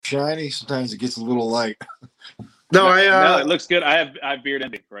shiny. Sometimes it gets a little light. No, no, it looks good. I have beard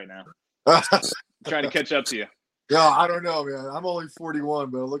envy right now. Trying to catch up to you. Yeah, I don't know, man. I'm only 41,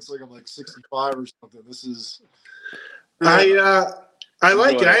 but it looks like I'm like 65 or something. This is. I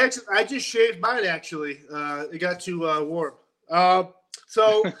like it. I just shaved mine actually. It got too warm.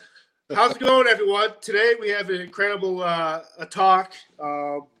 So, how's it going, everyone? Today we have an incredible a talk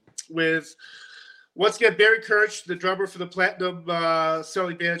with once again Barry Kirch, the drummer for the platinum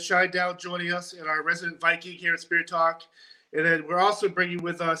selling band Shinedown, joining us, and our resident Viking here at Spirit Talk. And then we're also bringing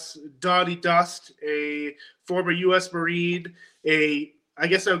with us Donnie Dust, a former U.S. Marine, I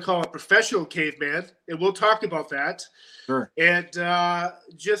guess I would call a professional caveman, and we'll talk about that. Sure. And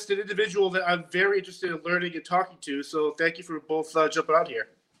just an individual that I'm very interested in learning and talking to. So thank you for both jumping on here.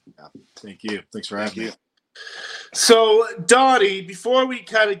 Yeah, thank you. Thanks for having me. So, Donnie, before we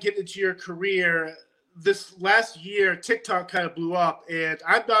kind of get into your career, this last year, TikTok kind of blew up, and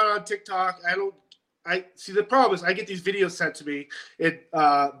I'm not on TikTok. I see the problem is I get these videos sent to me. It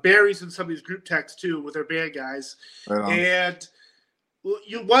Barry's in some of these group texts too with their band guys, and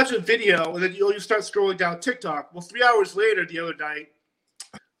you watch a video and then you start scrolling down TikTok. Well, 3 hours later, the other night,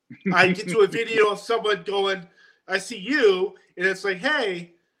 I get to a video of someone going, "I see you," and it's like,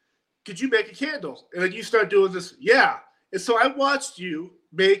 "Hey, could you make a candle?" And then you start doing this, yeah. And so I watched you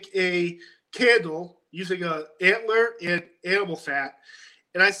make a candle using an antler and animal fat.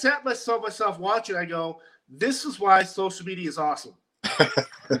 And I sat myself watching. I go, this is why social media is awesome.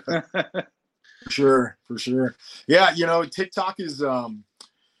 For sure. Yeah, TikTok is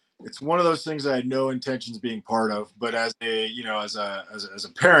it's one of those things I had no intentions being part of. But as a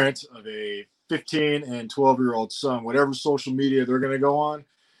parent of a 15 and 12-year-old son, whatever social media they're going to go on,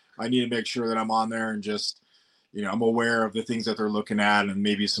 I need to make sure that I'm on there and just, I'm aware of the things that they're looking at and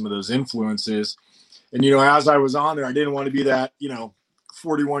maybe some of those influences. And as I was on there, I didn't want to be that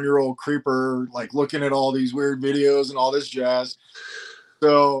 41-year-old creeper, like looking at all these weird videos and all this jazz.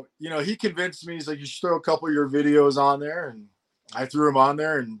 So, he convinced me. He's like, you should throw a couple of your videos on there. And I threw them on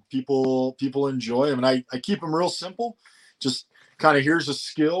there and people enjoy them. And I keep them real simple. Just kind of, here's a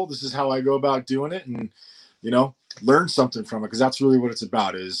skill. This is how I go about doing it. And, learn something from it. Cause that's really what it's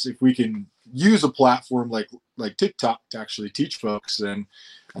about, is if we can use a platform like TikTok to actually teach folks, then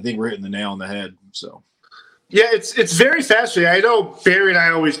I think we're hitting the nail on the head. So. Yeah, it's very fascinating. I know Barry and I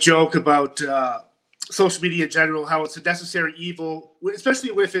always joke about social media in general, how it's a necessary evil,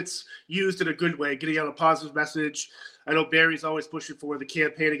 especially if it's used in a good way, getting out a positive message. I know Barry's always pushing for the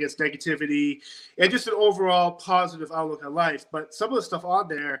campaign against negativity and just an overall positive outlook on life. But some of the stuff on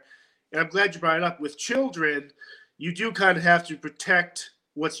there, and I'm glad you brought it up, with children, you do kind of have to protect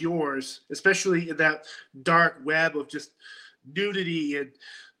what's yours, especially in that dark web of just nudity and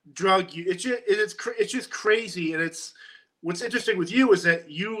drug use. It's just crazy. And what's interesting with you is that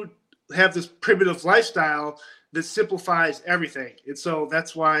you have this primitive lifestyle that simplifies everything. And so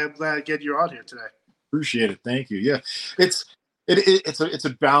that's why I'm glad again you're on here today. Appreciate it. Thank you. Yeah. It's a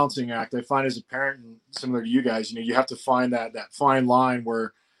balancing act. I find as a parent, and similar to you guys, you have to find that fine line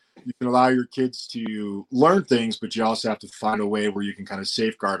where you can allow your kids to learn things, but you also have to find a way where you can kind of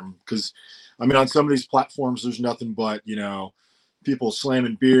safeguard them. Because on some of these platforms, there's nothing but, people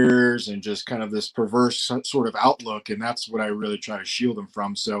slamming beers and just kind of this perverse sort of outlook. And that's what I really try to shield them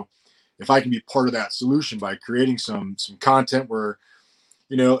from. So if I can be part of that solution by creating some content where,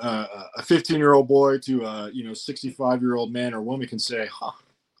 a 15-year-old boy to a, 65-year-old man or woman can say,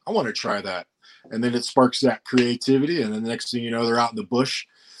 I want to try that. And then it sparks that creativity. And then the next thing you know, they're out in the bush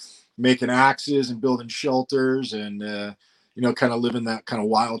making axes and building shelters and, kind of living that kind of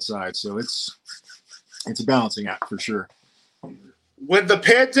wild side. So it's a balancing act for sure. When the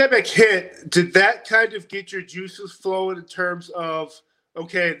pandemic hit, did that kind of get your juices flowing in terms of,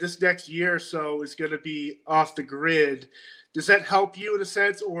 okay, this next year or so is going to be off the grid? Does that help you in a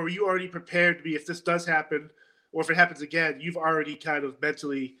sense, or are you already prepared to be, if this does happen, or if it happens again, you've already kind of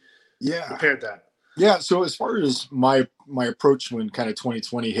mentally prepared that? Yeah. So as far as my approach when kind of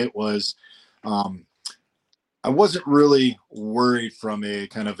 2020 hit was, I wasn't really worried from a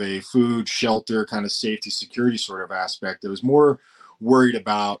kind of a food, shelter, kind of safety, security sort of aspect. I was more worried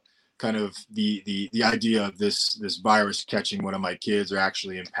about kind of the idea of this virus catching one of my kids or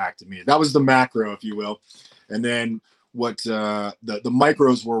actually impacting me. That was the macro, if you will. And then what the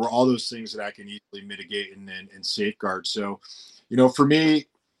micros were all those things that I can easily mitigate and safeguard. So, for me,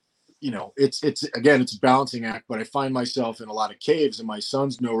 it's a balancing act, but I find myself in a lot of caves and my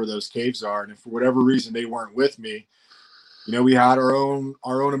sons know where those caves are. And if for whatever reason they weren't with me, we had our own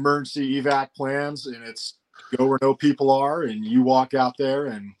emergency evac plans, and it's go where no people are. And you walk out there,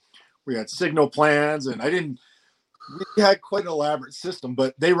 and we had signal plans, and I didn't we had quite an elaborate system,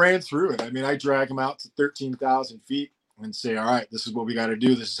 but they ran through it. I mean, I drag them out to 13,000 feet and say, all right, this is what we got to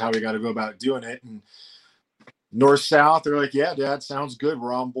do. This is how we got to go about doing it. And north, south, they're like, yeah, Dad, sounds good.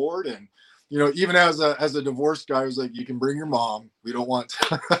 We're on board. And, you know, even as a divorced guy, I was like, you can bring your mom. We don't want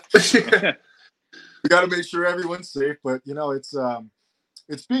to. We got to make sure everyone's safe. But, you know, it's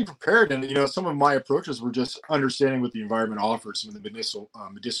being prepared. And, you know, some of my approaches were just understanding what the environment offers, some of the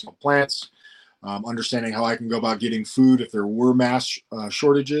medicinal plants, understanding how I can go about getting food if there were mass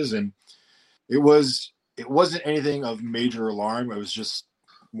shortages. And it wasn't anything of major alarm. It was just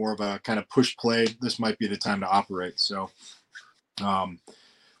more of a kind of push play. This might be the time to operate. So,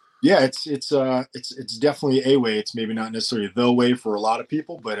 yeah, it's definitely a way. It's maybe not necessarily the way for a lot of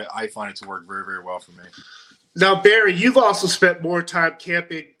people, but I find it to work very, very well for me. Now, Barry, you've also spent more time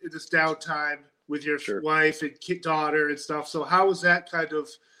camping in this downtime with your wife and daughter and stuff. So how has that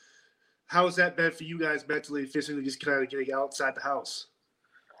been for you guys mentally and physically, just kind of getting outside the house?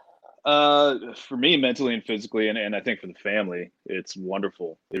 For me, mentally and physically, and I think for the family, it's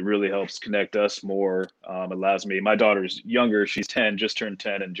wonderful. It really helps connect us more. Allows me. My daughter's younger; she's 10, just turned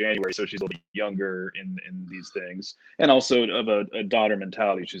 10 in January, so she's a little bit younger in these things, and also of a daughter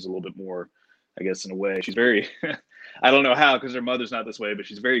mentality. She's a little bit more, I guess, in a way. She's very, I don't know how, because her mother's not this way, but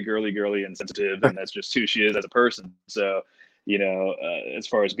she's very girly and sensitive, and that's just who she is as a person. So, you know, as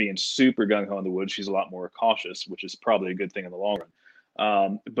far as being super gung ho in the woods, she's a lot more cautious, which is probably a good thing in the long run.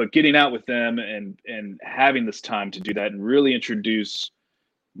 But getting out with them and having this time to do that and really introduce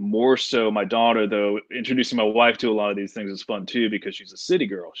more so my daughter, though introducing my wife to a lot of these things is fun too, because she's a city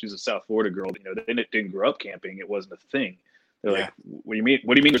girl. She's a South Florida girl. You know, they didn't grow up camping. It wasn't a thing. They're like, what do you mean?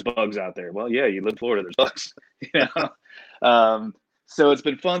 What do you mean there's bugs out there? Well, yeah, you live in Florida, there's bugs. You know? So it's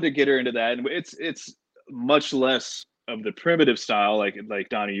been fun to get her into that. And it's much less of the primitive style, like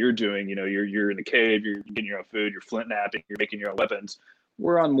Donnie, you're doing. You know, you're in the cave, you're getting your own food, you're flint knapping, you're making your own weapons.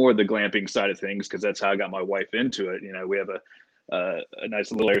 We're on more the glamping side of things because that's how I got my wife into it. You know, we have a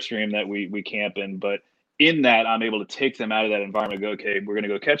nice little airstream that we camp in, but in that I'm able to take them out of that environment and go, okay, we're going to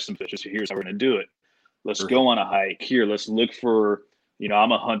go catch some fish. So here's how we're going to do it. Let's go on a hike here. Let's look for, you know,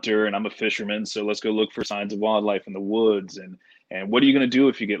 I'm a hunter and I'm a fisherman. So let's go look for signs of wildlife in the woods. And what are you going to do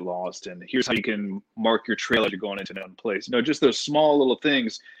if you get lost? And here's how you can mark your trail as you're going into another place. You know, just those small little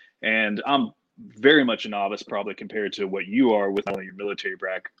things. And I'm very much a novice probably compared to what you are with not only your military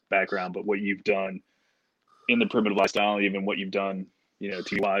background, but what you've done in the primitive lifestyle, even what you've done, you know,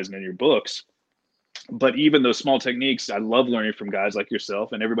 TV-wise and in your books. But even those small techniques, I love learning from guys like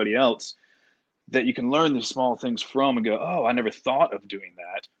yourself and everybody else that you can learn these small things from and go, oh, I never thought of doing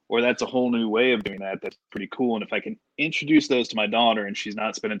that. Or that's a whole new way of doing that. That's pretty cool. And if I can introduce those to my daughter and she's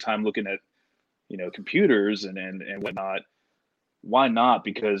not spending time looking at, you know, computers and whatnot, why not?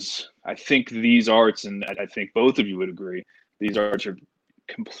 Because I think these arts, and I think both of you would agree, these arts are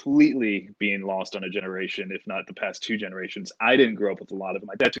completely being lost on a generation, if not the past 2 generations. I didn't grow up with a lot of them.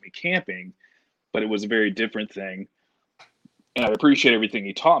 My dad took me camping, but it was a very different thing. And I appreciate everything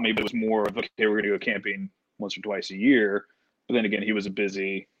he taught me, but it was more of, okay, we're going to go camping once or twice a year. But then again, he was a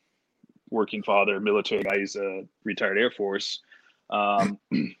busy working father, military guy. He's a retired Air Force. So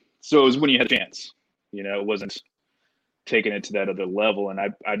it was when you had a chance. You know, it wasn't taking it to that other level. And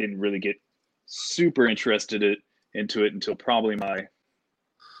I didn't really get super interested into it until probably my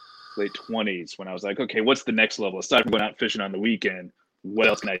late 20s, when I was like, okay, what's the next level? Aside from going out fishing on the weekend, what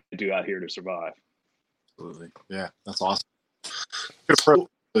else can I do out here to survive? Absolutely. Yeah, that's awesome. It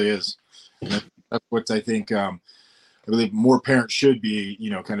really is. That's what I think I believe more parents should be, you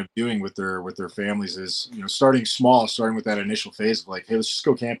know, kind of doing with their families is, you know, starting small, starting with that initial phase of like, hey, let's just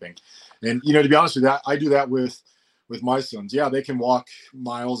go camping. And, you know, to be honest with that, I do that with my sons. Yeah, they can walk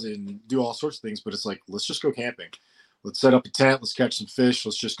miles and do all sorts of things, but it's like, let's just go camping. Let's set up a tent. Let's catch some fish.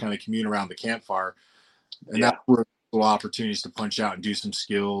 Let's just kind of commune around the campfire. And that's where little opportunities to punch out and do some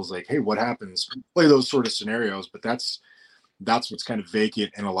skills. Like, hey, what happens? Play those sort of scenarios. But that's what's kind of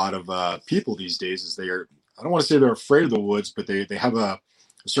vacant in a lot of people these days is I don't want to say they're afraid of the woods, but they have a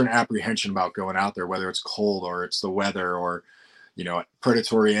certain apprehension about going out there, whether it's cold or it's the weather or, you know,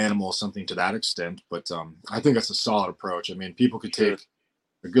 predatory animals, something to that extent. But I think that's a solid approach. I mean, people could take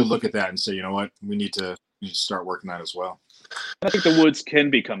a good look at that and say, you know what, we need to start working that as well. I think the woods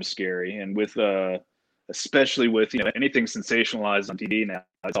can become scary, and with especially with, you know, anything sensationalized on TV now,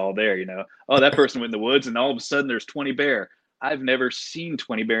 it's all there. You know, oh, that person went in the woods, and all of a sudden there's 20 bear. I've never seen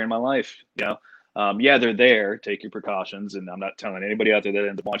 20 bear in my life. You know, yeah, they're there. Take your precautions, and I'm not telling anybody out there that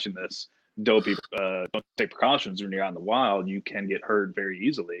ends up watching this, don't take precautions when you're out in the wild. You can get hurt very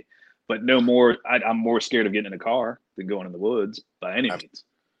easily. But no more. I'm more scared of getting in a car than going in the woods by any means.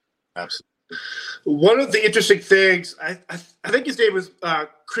 Absolutely. One of the interesting things, I think his name was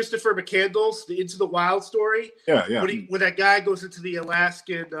Christopher McCandless, the Into the Wild story. Yeah, yeah. When that guy goes into the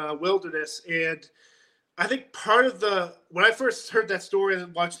Alaskan wilderness, and I think part of when I first heard that story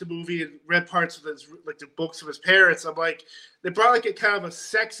and watched the movie and read parts of his, like the books of his parents, I'm like, they brought like a kind of a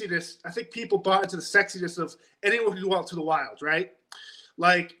sexiness. I think people bought into the sexiness of anyone who go out to the wild, right?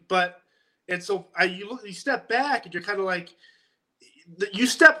 Like, and so you step back and you're kind of like, you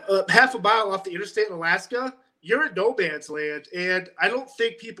step half a mile off the interstate in Alaska, you're in no man's land. And I don't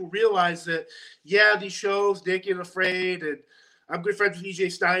think people realize that, yeah, these shows, Naked and Afraid, and I'm good friends with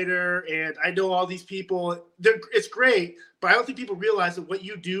EJ Snyder, and I know all these people. It's great, but I don't think people realize that what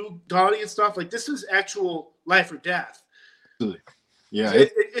you do, Donnie and stuff, like this is actual life or death. Absolutely. Yeah.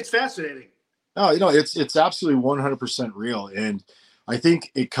 It's fascinating. No, it's absolutely 100% real. And I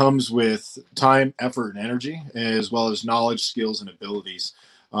think it comes with time, effort, and energy, as well as knowledge, skills, and abilities.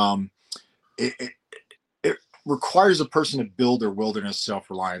 It requires a person to build their wilderness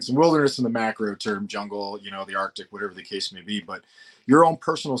self-reliance. And wilderness in the macro term, jungle, the Arctic, whatever the case may be. But your own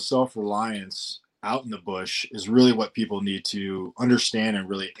personal self-reliance out in the bush is really what people need to understand and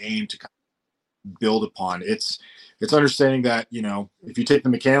really aim to kind of build upon. It's understanding that, if you take the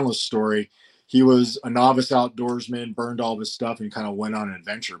McCandless story, he was a novice outdoorsman, burned all of his stuff, and kind of went on an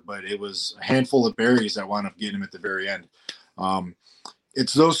adventure. But it was a handful of berries that wound up getting him at the very end.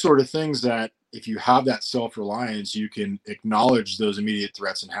 It's those sort of things that if you have that self-reliance, you can acknowledge those immediate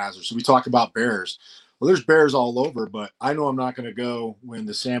threats and hazards. So we talk about bears. Well, there's bears all over, but I know I'm not going to go when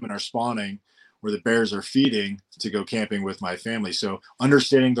the salmon are spawning where the bears are feeding to go camping with my family. So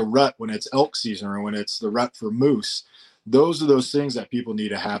understanding the rut when it's elk season or when it's the rut for moose, those are those things that people need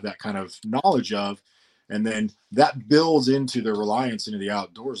to have that kind of knowledge of. And then that builds into their reliance into the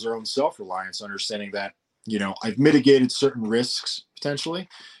outdoors, their own self-reliance, understanding that, I've mitigated certain risks potentially,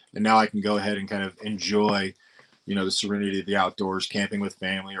 and now I can go ahead and kind of enjoy, the serenity of the outdoors, camping with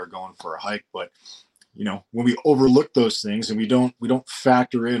family or going for a hike. But, when we overlook those things and we don't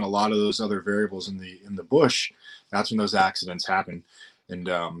factor in a lot of those other variables in the bush, that's when those accidents happen. And,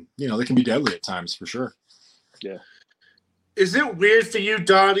 they can be deadly at times for sure. Yeah. Is it weird for you,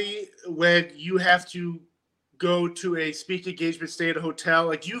 Donnie, when you have to go to a speaking engagement, stay at a hotel?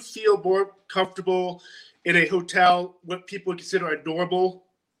 Like, do you feel more comfortable in a hotel, what people would consider a normal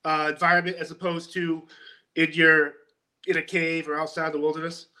environment, as opposed to in a cave or outside the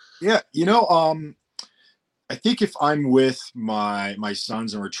wilderness? Yeah, I think if I'm with my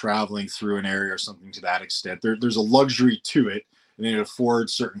sons and we're traveling through an area or something to that extent, there's a luxury to it, and it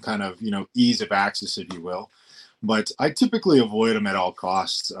affords certain kind of ease of access, if you will. But I typically avoid them at all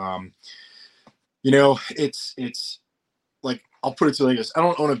costs. It's like, I'll put it to you like this: I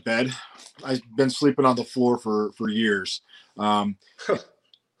don't own a bed. I've been sleeping on the floor for years.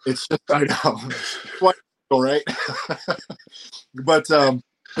 It's just, I know, quite right. But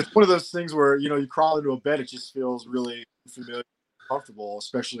it's one of those things where you crawl into a bed, it just feels really familiar, comfortable,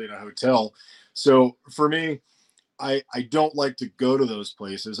 especially in a hotel. So for me, I don't like to go to those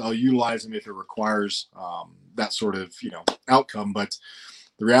places. I'll utilize them if it requires that sort of outcome. But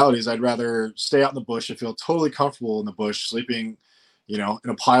the reality is, I'd rather stay out in the bush. I feel totally comfortable in the bush, sleeping, in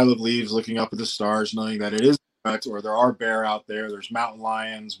a pile of leaves, looking up at the stars, knowing that it is, or there are bear out there, there's mountain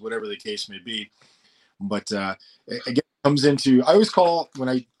lions, whatever the case may be. But again, it comes into, I always call, when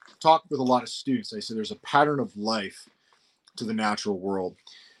I talk with a lot of students, I say there's a pattern of life to the natural world.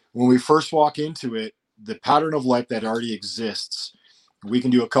 When we first walk into it, the pattern of life that already exists, we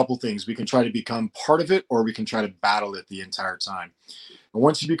can do a couple things. We can try to become part of it, or we can try to battle it the entire time. And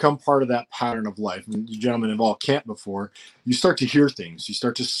once you become part of that pattern of life, and you gentlemen have all camped before, you start to hear things, you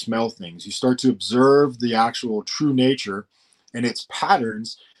start to smell things, you start to observe the actual true nature and its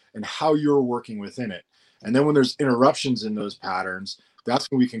patterns and how you're working within it. And then when there's interruptions in those patterns,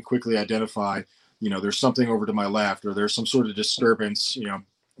 that's when we can quickly identify, there's something over to my left, or there's some sort of disturbance,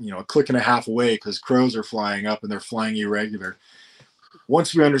 a click and a half away because crows are flying up and they're flying irregular.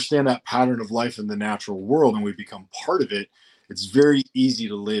 Once we understand that pattern of life in the natural world and we become part of it, it's very easy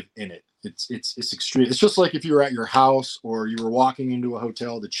to live in it. It's extreme. It's just like if you were at your house or you were walking into a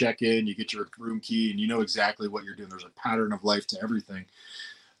hotel to check in, you get your room key and you know exactly what you're doing. There's a pattern of life to everything.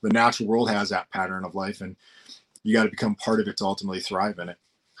 The natural world has that pattern of life, and you got to become part of it to ultimately thrive in it.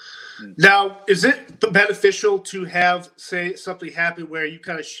 Now, is it beneficial to have, say, something happen where you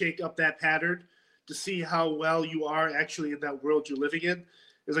kind of shake up that pattern to see how well you are actually in that world you're living in?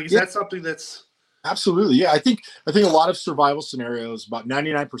 Is that something that's... Absolutely. Yeah. I think a lot of survival scenarios, about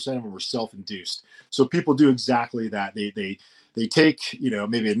 99% of them are self-induced. So people do exactly that. They take,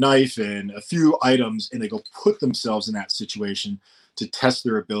 maybe a knife and a few items and they go put themselves in that situation to test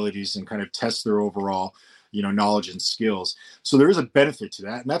their abilities and kind of test their overall, knowledge and skills. So there is a benefit to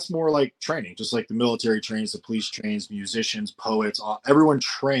that. And that's more like training, just like the military trains, the police trains, musicians, poets, everyone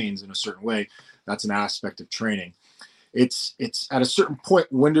trains in a certain way. That's an aspect of training. It's at a certain point,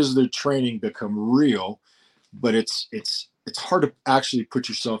 when does the training become real? But it's hard to actually put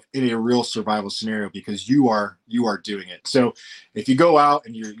yourself in a real survival scenario because you are doing it. So if you go out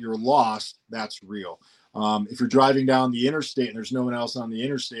and you're lost, that's real. If you're driving down the interstate and there's no one else on the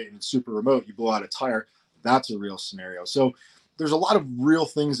interstate and it's super remote, you blow out a tire, that's a real scenario. So there's a lot of real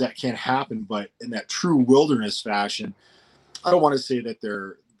things that can happen, but in that true wilderness fashion, I don't want to say that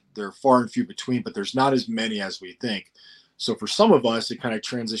they're far and few between, but there's not as many as we think. So for some of us, it kind of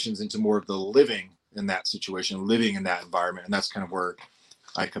transitions into more of the living in that situation, living in that environment. And that's kind of where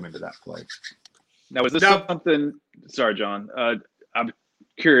I come into that play. Now, is this something, sorry, John, I'm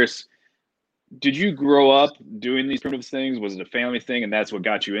curious, did you grow up doing these primitive things? Was it a family thing and that's what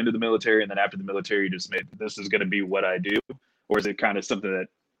got you into the military? And then after the military, you just made, this is going to be what I do? Or is it kind of something that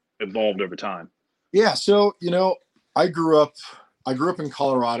evolved over time? Yeah. So, I grew up in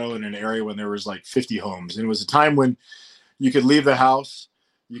Colorado in an area when there was like 50 homes. And it was a time when you could leave the house,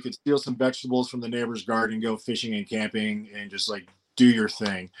 you could steal some vegetables from the neighbor's garden, go fishing and camping and just like do your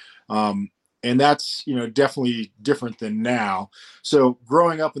thing. And that's, definitely different than now. So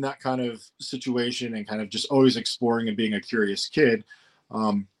growing up in that kind of situation and kind of just always exploring and being a curious kid,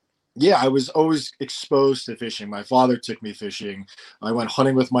 I was always exposed to fishing. My father took me fishing. I went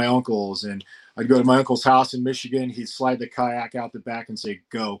hunting with my uncles, and I'd go to my uncle's house in Michigan. He'd slide the kayak out the back and say,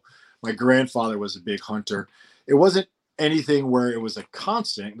 go. My grandfather was a big hunter. It wasn't anything where it was a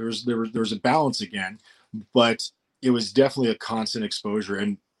constant. There was a balance again, but it was definitely a constant exposure.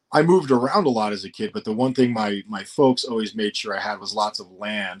 And I moved around a lot as a kid, but the one thing my folks always made sure I had was lots of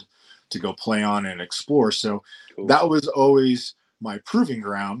land to go play on and explore. So cool. That was always my proving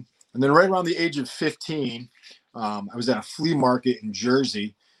ground. And then right around the age of 15, I was at a flea market in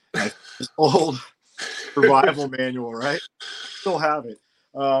Jersey. And I found this old survival manual, right? Still have it.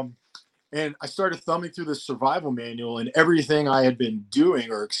 And I started thumbing through this survival manual, and everything I had been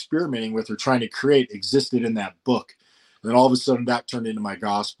doing or experimenting with or trying to create existed in that book. And then all of a sudden that turned into my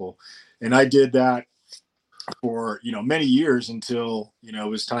gospel. And I did that for, many years until, it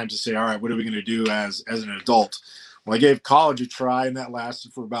was time to say, all right, what are we going to do as an adult? Well, I gave college a try, and that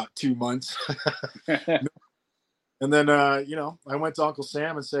lasted for about 2 months. And then, I went to Uncle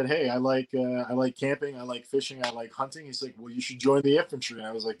Sam and said, hey, I like camping. I like fishing. I like hunting. He's like, well, you should join the infantry. And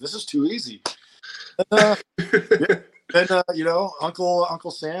I was like, this is too easy. And,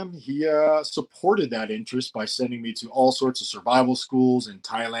 Uncle Sam, he supported that interest by sending me to all sorts of survival schools in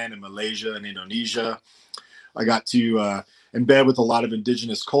Thailand and Malaysia and Indonesia. I got to embed with a lot of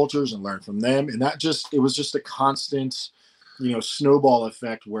indigenous cultures and learn from them. And it was just a constant, snowball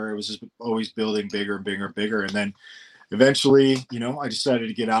effect where it was just always building bigger and bigger and bigger. And then eventually, I decided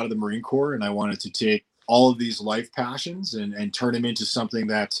to get out of the Marine Corps, and I wanted to take all of these life passions and turn them into something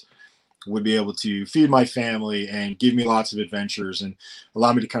that would be able to feed my family and give me lots of adventures and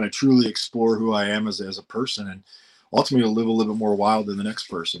allow me to kind of truly explore who I am as a person and ultimately to live a little bit more wild than the next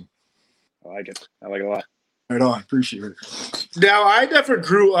person. I like it. I like it a lot. Right on. Appreciate it. Now, I never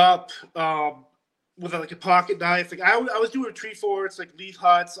grew up with like a pocket knife. Like I was doing tree forts, like leaf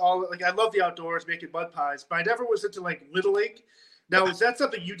huts, all like I love the outdoors, making mud pies, but I never was into like whittling. Now, is that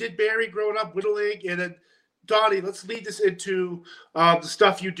something you did, Barry, growing up, whittling? And then Donnie, let's lead this into the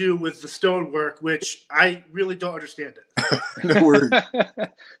stuff you do with the stonework, which I really don't understand it. No worries.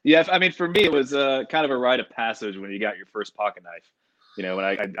 Yeah, I mean, for me, it was kind of a rite of passage when you got your first pocket knife. When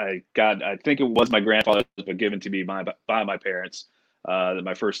I think it was my grandfather's, but given to me by my parents,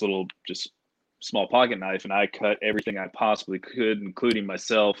 my first little just small pocket knife, and I cut everything I possibly could, including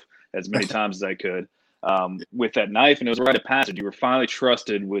myself, as many times as I could with that knife. And it was a rite of passage. You were finally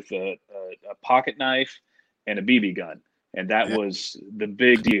trusted with a pocket knife and a BB gun. And that was the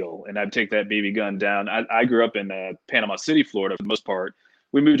big deal. And I'd take that BB gun down. I grew up in Panama City, Florida, for the most part.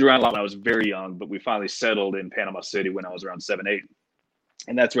 We moved around a lot when I was very young, but we finally settled in Panama City when I was around 7, 8.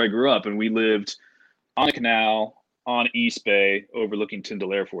 And that's where I grew up. And we lived on a canal on East Bay overlooking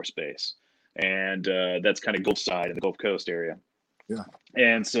Tyndall Air Force Base. And that's kind of Gulf side of the Gulf Coast area. Yeah.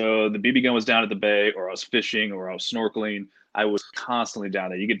 And so the BB gun was down at the bay, or I was fishing, or I was snorkeling. I was constantly down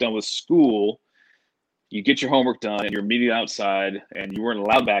there. You get done with school, you get your homework done, and you're immediately outside, and you weren't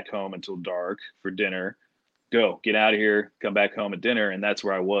allowed back home until dark for dinner. Get out of here, come back home at dinner. And that's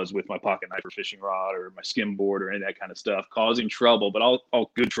where I was with my pocket knife or fishing rod or my skim board or any of that kind of stuff, causing trouble, but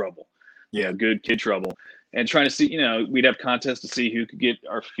all good trouble. Yeah, good kid trouble. And trying to see, we'd have contests to see who could get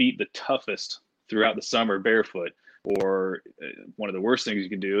our feet the toughest throughout the summer barefoot. Or one of the worst things you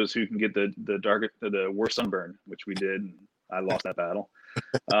can do is who can get the worst sunburn, which we did. And I lost that battle.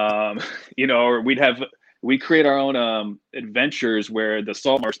 Or we create our own adventures where the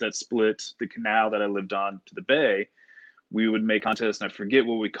salt marsh that split the canal that I lived on to the bay, we would make contests, and I forget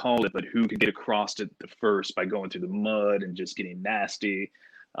what we called it, but who could get across it the first by going through the mud and just getting nasty.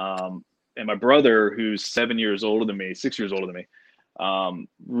 And my brother, who's 6 years older than me,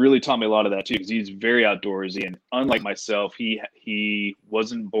 really taught me a lot of that too, because he's very outdoorsy. And unlike myself, he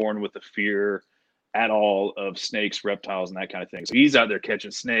wasn't born with a fear at all of snakes, reptiles, and that kind of thing. So he's out there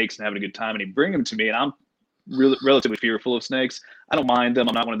catching snakes and having a good time, and he bring them to me, and I'm relatively fearful of snakes. I don't mind them.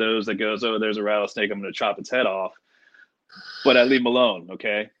 I'm not one of those that goes, oh, there's a rattlesnake, I'm going to chop its head off. But I leave him alone,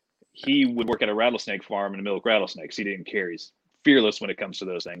 okay? He would work at a rattlesnake farm and milk rattlesnakes. He didn't care. He's fearless when it comes to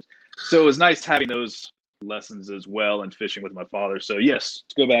those things. So it was nice having those lessons as well and fishing with my father. So yes,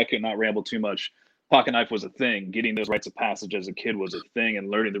 to go back and not ramble too much, pocket knife was a thing. Getting those rites of passage as a kid was a thing, and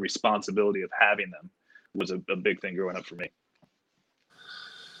learning the responsibility of having them was a big thing growing up for me.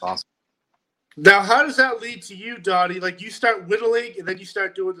 Awesome. Now, how does that lead to you, Donnie? Like, you start whittling and then you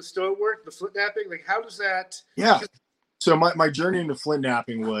start doing the stonework, the flint knapping. Like, how does that? Yeah. So my journey into flint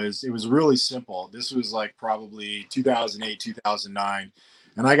knapping was really simple. This was like probably 2008, 2009.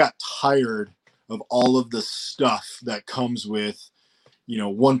 And I got tired of all of the stuff that comes with,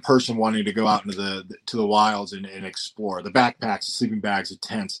 one person wanting to go out into the wilds and explore. The backpacks, the sleeping bags, the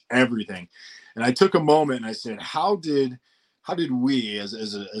tents, everything. And I took a moment and I said, how did we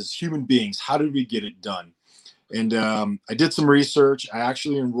as human beings, how did we get it done? And I did some research. I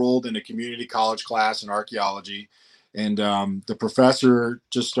actually enrolled in a community college class in archaeology. And the professor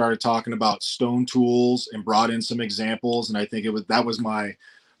just started talking about stone tools and brought in some examples. And I think that was my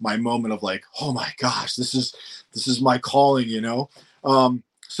moment of like, oh my gosh, this is my calling,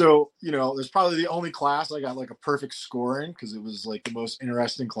 So, there's probably the only class I got like a perfect score in, because it was like the most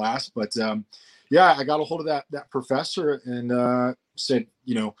interesting class. But yeah, I got a hold of that professor and said,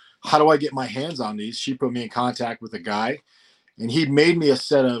 how do I get my hands on these? She put me in contact with a guy, and he made me a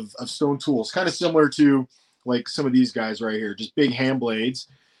set of stone tools, kind of similar to like some of these guys right here, just big hand blades.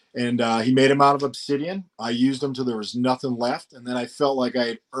 And he made them out of obsidian. I used them till there was nothing left. And then I felt like I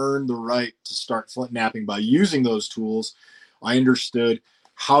had earned the right to start flint knapping by using those tools. I understood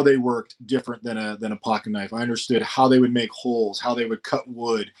how they worked different than a pocket knife. I understood how they would make holes, how they would cut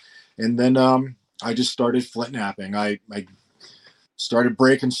wood. And then I just started flint knapping. I started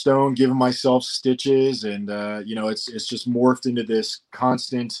breaking stone, giving myself stitches. And, it's just morphed into this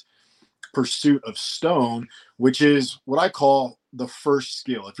constant pursuit of stone, which is what I call the first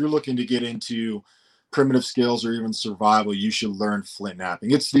skill. If you're looking to get into primitive skills or even survival, you should learn flint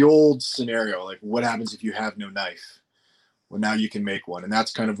knapping. It's the old scenario, like what happens if you have no knife? Well, now you can make one. And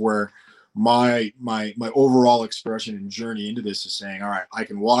that's kind of where my overall expression and journey into this is saying, all right, I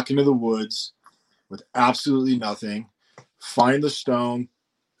can walk into the woods with absolutely nothing, find the stone,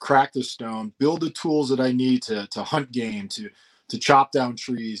 crack the stone, build the tools that I need to hunt game, to chop down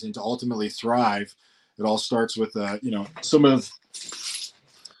trees, and to ultimately thrive. It all starts with, some of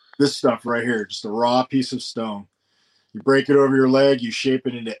this stuff right here, just a raw piece of stone. You break it over your leg, you shape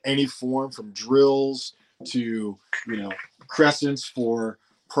it into any form, from drills to, crescents for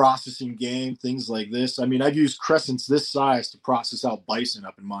processing game, things like this. I mean, I've used crescents this size to process out bison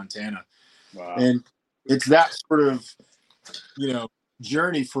up in Montana. Wow. And it's that sort of,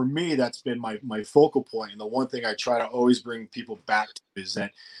 journey for me that's been my focal point. And the one thing I try to always bring people back to is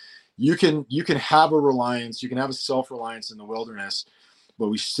that you can have a reliance, you can have a self-reliance in the wilderness, but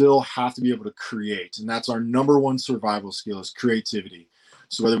we still have to be able to create. And that's our number one survival skill, is creativity.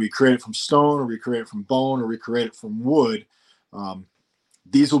 So whether we create it from stone, or we create it from bone, or we create it from wood,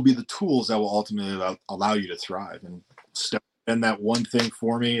 these will be the tools that will ultimately allow you to thrive. And step in that one thing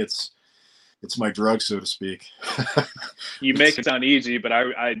for me, it's my drug, so to speak. You make it sound easy, but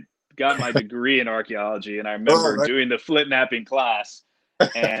I got my degree in archaeology, and I remember doing the flint knapping class,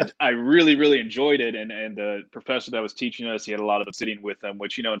 and I really, really enjoyed it. And the professor that was teaching us, he had a lot of obsidian with him,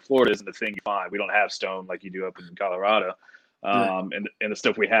 which, in Florida isn't the thing you find. We don't have stone like you do up in Colorado. And the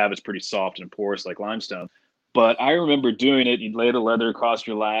stuff we have is pretty soft and porous like limestone. But I remember doing it. You'd lay the leather across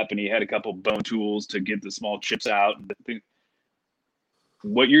your lap, and he had a couple bone tools to get the small chips out.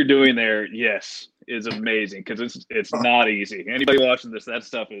 What you're doing there, yes, is amazing, because it's not easy. Anybody watching this, that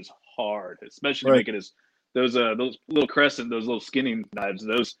stuff is hard, especially to make it as those little crescent, those little skinning knives.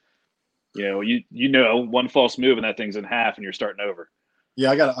 Those, one false move and that thing's in half, and you're starting over.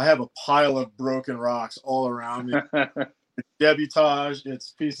 Yeah, I have a pile of broken rocks all around me. It's debutage.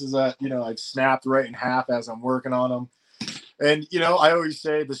 It's pieces that I've snapped right in half as I'm working on them. And I always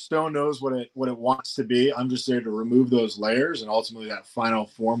say the stone knows what it wants to be. I'm just there to remove those layers, and ultimately that final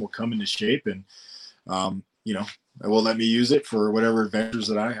form will come into shape. And it will let me use it for whatever adventures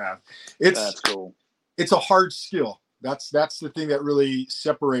that I have. That's cool. It's a hard skill. That's the thing that really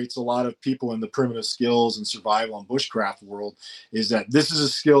separates a lot of people in the primitive skills and survival and bushcraft world, is that this is a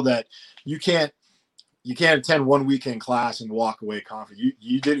skill that you can't attend one weekend class and walk away confident.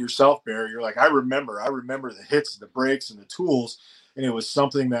 You did it yourself, Barry. You're like, I remember the hits, the breaks, and the tools, and it was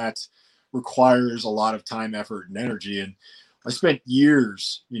something that requires a lot of time, effort, and energy. And I spent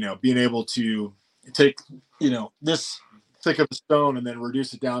years, being able to take, this thick of a stone and then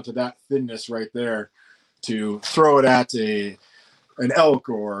reduce it down to that thinness right there to throw it at an elk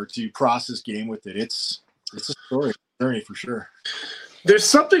or to process game with it. It's a journey for sure. There's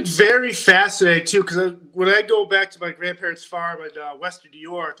something very fascinating too, because when I go back to my grandparents' farm in Western New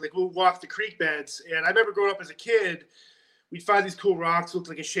York, like we'll walk the creek beds, and I remember growing up as a kid, we'd find these cool rocks, look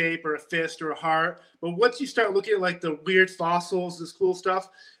like a shape or a fist or a heart. But once you start looking at like the weird fossils, this cool stuff,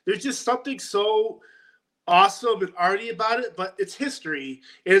 there's just something so awesome and arty about it. But it's history,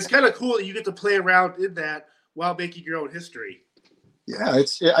 and it's kind of cool that you get to play around in that while making your own history. Yeah,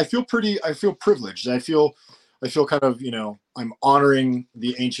 I feel privileged. I feel kind of, I'm honoring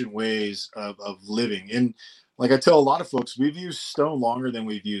the ancient ways of living. And like I tell a lot of folks, we've used stone longer than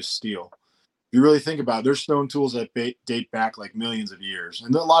we've used steel. If you really think about it, there's stone tools that date back like millions of years.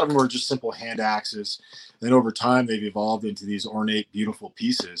 And a lot of them are just simple hand axes. And then over time, they've evolved into these ornate, beautiful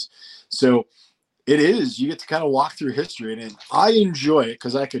pieces. So you get to kind of walk through history. And I enjoy it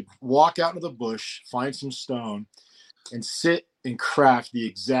because I could walk out into the bush, find some stone, and sit and craft the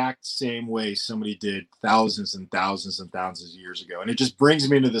exact same way somebody did thousands and thousands and thousands of years ago. And it just brings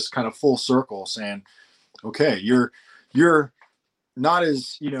me into this kind of full circle saying, okay, you're not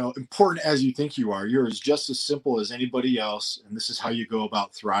as, important as you think you are. You're just as simple as anybody else. And this is how you go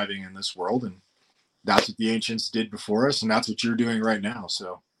about thriving in this world. And that's what the ancients did before us. And that's what you're doing right now.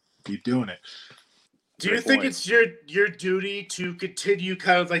 So keep doing it. Do you think it's your duty to continue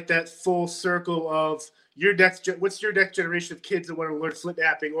kind of like that full circle of what's your next generation of kids that want to learn flint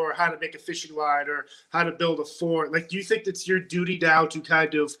knapping or how to make a fishing line or how to build a fort? Like, do you think it's your duty now to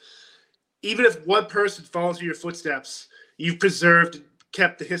kind of, even if one person follows in your footsteps, you've preserved and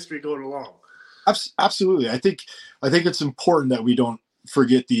kept the history going along? Absolutely. I think it's important that we don't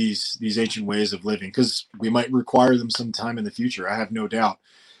forget these ancient ways of living, because we might require them sometime in the future. I have no doubt.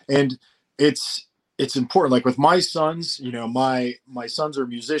 And it's important. Like with my sons, my sons are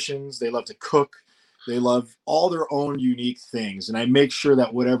musicians. They love to cook. They love all their own unique things. And I make sure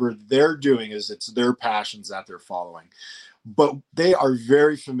that whatever they're doing it's their passions that they're following. But they are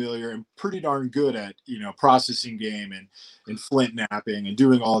very familiar and pretty darn good at, processing game and flint knapping and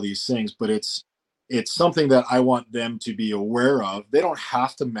doing all these things. But it's something that I want them to be aware of. They don't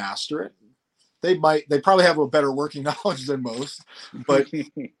have to master it. They probably have a better working knowledge than most, but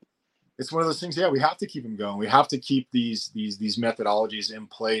it's one of those things. Yeah, we have to keep them going. We have to keep these methodologies in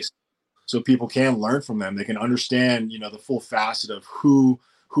place so people can learn from them. They can understand, the full facet of who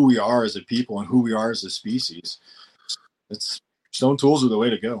we are as a people and who we are as a species. Stone tools are the way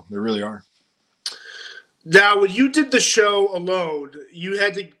to go. They really are. Now, when you did the show alone, you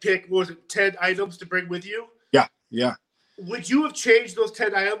had to pick, 10 items to bring with you? Yeah. Would you have changed those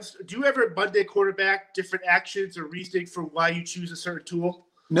 10 items? Do you ever Monday quarterback different actions or reasoning for why you choose a certain tool?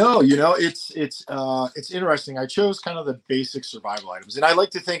 No, it's interesting. I chose kind of the basic survival items, and I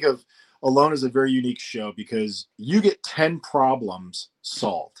like to think of Alone as a very unique show because you get 10 problems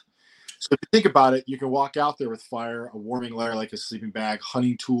solved. So if you think about it, you can walk out there with fire, a warming layer like a sleeping bag,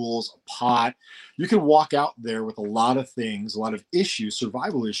 hunting tools, a pot. You can walk out there with a lot of things, a lot of issues,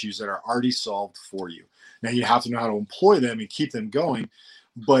 survival issues that are already solved for you. Now you have to know how to employ them and keep them going,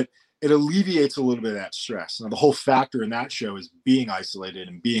 but it alleviates a little bit of that stress. Now the whole factor in that show is being isolated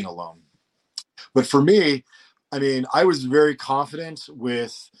and being alone. But for me, I was very confident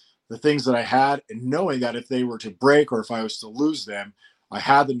with the things that I had, and knowing that if they were to break or if I was to lose them, I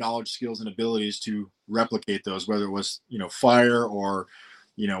had the knowledge, skills, and abilities to replicate those, whether it was, fire or,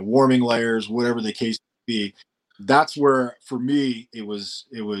 warming layers, whatever the case may be. That's where, for me, it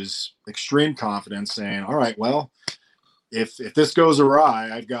was extreme confidence saying, all right, well, if this goes awry,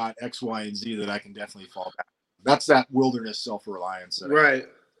 I've got X, Y, and Z that I can definitely fall back. That's that wilderness self-reliance. Right.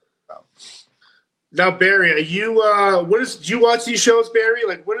 Now, Barry, do you watch these shows, Barry?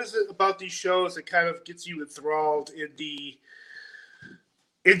 Like, what is it about these shows that kind of gets you enthralled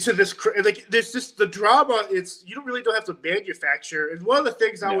into this? Like, there's just the drama. You don't have to manufacture. And one of the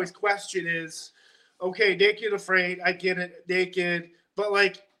things I always question is, okay, Naked and Afraid, I get it, naked, but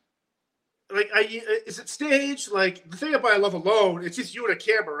like, like, is it staged? Like, the thing about I Love Alone, it's just you and a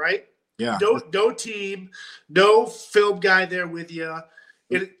camera, right? Yeah. No team, no film guy there with you.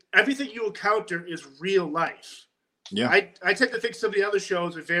 Everything you encounter is real life. Yeah. I tend to think some of the other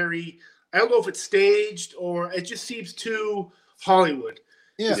shows are very, I don't know if it's staged or it just seems too Hollywood.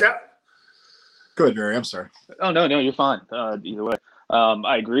 Yeah. Go ahead, Barry. I'm sorry. Oh, no, you're fine. Either way.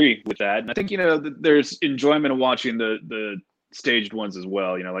 I agree with that. And I think, there's enjoyment of watching the staged ones as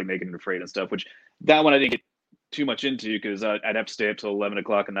well, like Naked and Afraid and stuff, which that one I didn't get too much into because I'd have to stay up till 11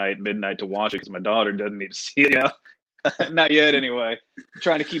 o'clock at night, midnight to watch it because my daughter doesn't need to see it. Not yet anyway. I'm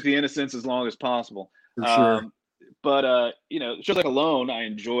trying to keep the innocence as long as possible. For sure. But shows like Alone, I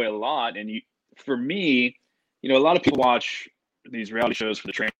enjoy a lot. And for me, a lot of people watch these reality shows for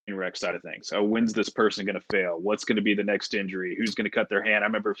the train wreck side of things. Oh, when's this person going to fail? What's going to be the next injury? Who's going to cut their hand? I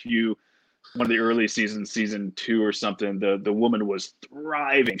remember one of the early seasons, season 2 or something, the woman was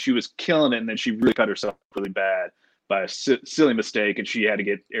thriving. She was killing it. And then she really cut herself really bad by a silly mistake. And she had to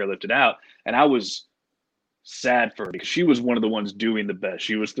get airlifted out. And I was sad for her because she was one of the ones doing the best.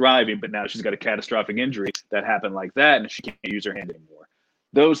 She was thriving, but now she's got a catastrophic injury that happened like that. And she can't use her hand anymore.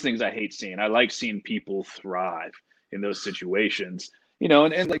 Those things I hate seeing. I like seeing people thrive in those situations,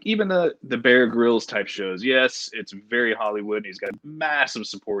 and like even the Bear Grylls type shows. Yes, it's very Hollywood and he's got a massive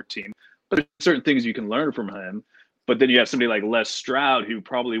support team, but there's certain things you can learn from him. But then you have somebody like Les Stroud, who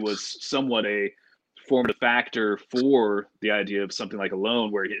probably was somewhat a formative factor for the idea of something like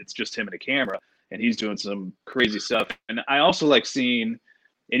Alone, where it's just him and a camera and he's doing some crazy stuff. And I also like seeing,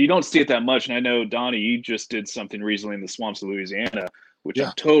 and you don't see it that much. And I know, Donnie, you just did something recently in the swamps of Louisiana, which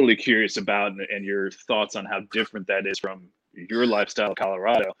I'm totally curious about, and your thoughts on how different that is from your lifestyle in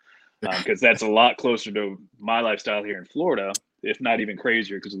Colorado, because that's a lot closer to my lifestyle here in Florida, if not even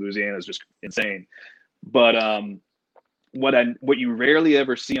crazier, because Louisiana is just insane. But what you rarely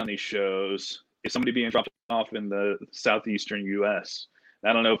ever see on these shows is somebody being dropped off in the southeastern U.S.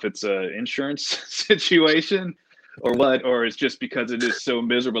 I don't know if it's an insurance situation or what, or it's just because it is so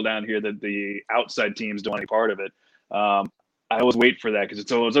miserable down here that the outside teams don't want any part of it. I always wait for that because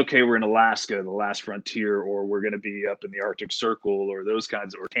it's always okay. We're in Alaska, the last frontier, or we're going to be up in the Arctic Circle or those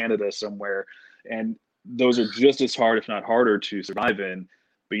kinds, or Canada somewhere. And those are just as hard, if not harder, to survive in.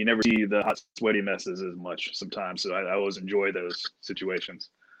 But you never see the hot, sweaty messes as much sometimes. So I always enjoy those situations.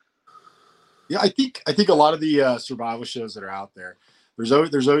 Yeah, I think a lot of the survival shows that are out there,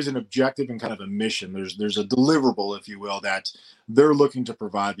 there's always an objective and kind of a mission. There's a deliverable, if you will, that they're looking to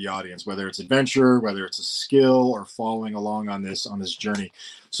provide the audience, whether it's adventure, whether it's a skill, or following along on this journey.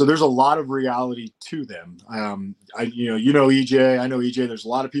 So there's a lot of reality to them. EJ, I know EJ. There's a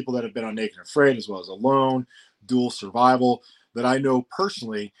lot of people that have been on Naked and Afraid as well as Alone, Dual Survival that I know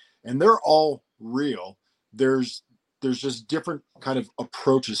personally, and they're all real. There's just different kind of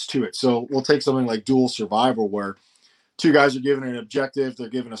approaches to it. So we'll take something like Dual Survival, where two guys are given an objective. They're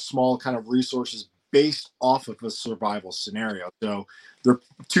given a small kind of resources based off of a survival scenario. So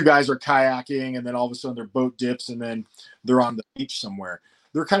two guys are kayaking, and then all of a sudden their boat dips, and then they're on the beach somewhere.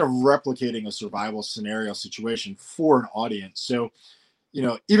 They're kind of replicating a survival scenario situation for an audience. So,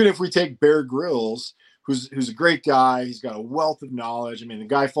 even if we take Bear Grylls, who's a great guy, he's got a wealth of knowledge. I mean, the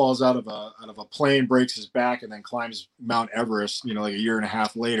guy falls out of a plane, breaks his back, and then climbs Mount Everest, like a year and a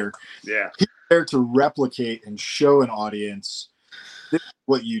half later. Yeah. He's there to replicate and show an audience this is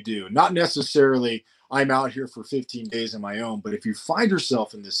what you do. Not necessarily I'm out here for 15 days on my own, but if you find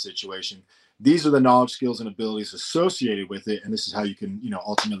yourself in this situation, these are the knowledge, skills, and abilities associated with it, and this is how you can,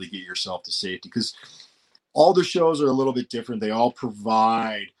 ultimately get yourself to safety. Because all the shows are a little bit different. They all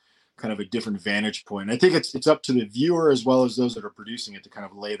provide kind of a different vantage point. And I think it's up to the viewer as well as those that are producing it to kind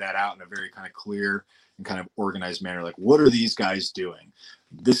of lay that out in a very kind of clear and kind of organized manner. Like, what are these guys doing?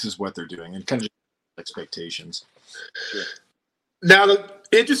 This is what they're doing, and kind of expectations. Sure. Now, the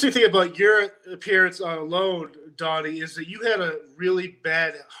interesting thing about your appearance on Alone, Donnie, is that you had a really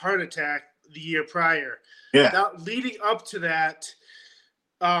bad heart attack the year prior. Yeah. Now, leading up to that,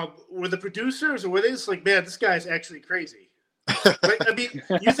 were the producers, or were they just like, man, this guy's actually crazy? Right? I mean,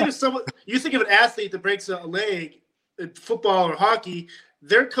 you think of an athlete that breaks a leg in football or hockey,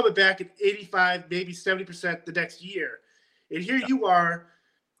 they're coming back at 85, maybe 70% the next year. And here you are,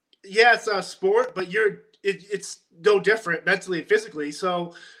 it's a sport, but it's no different mentally and physically.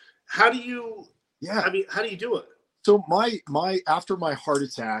 So how do you do it? So my after my heart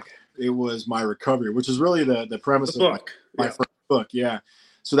attack, it was my recovery, which is really the premise of my first book. Yeah.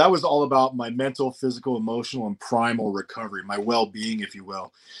 So that was all about my mental, physical, emotional, and primal recovery, my well-being, if you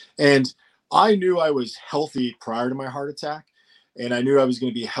will. And I knew I was healthy prior to my heart attack, and I knew I was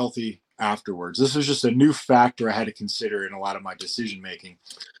going to be healthy afterwards. This was just a new factor I had to consider in a lot of my decision-making.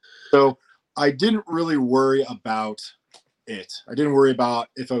 So I didn't really worry about it. I didn't worry about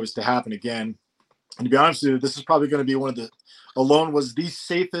if it was to happen again. And to be honest with you, this is probably going to be one of the alone was the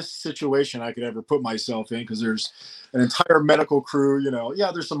safest situation I could ever put myself in because there's an entire medical crew,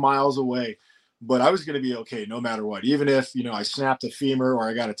 yeah, there's some miles away, but I was going to be okay no matter what. Even if, I snapped a femur or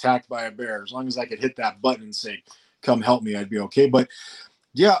I got attacked by a bear, as long as I could hit that button and say, come help me, I'd be okay. But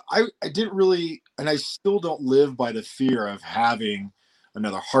yeah, I didn't really, and I still don't live by the fear of having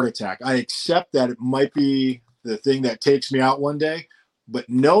another heart attack. I accept that it might be the thing that takes me out one day, but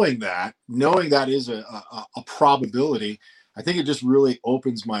knowing that is a probability, I think it just really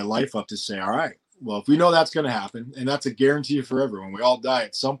opens my life up to say, all right, well, if we know that's going to happen, and that's a guarantee for everyone, we all die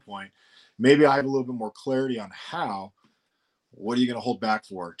at some point, maybe I have a little bit more clarity on how. What are you going to hold back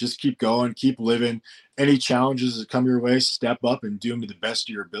for? Just keep going, keep living. Any challenges that come your way, step up and do them to the best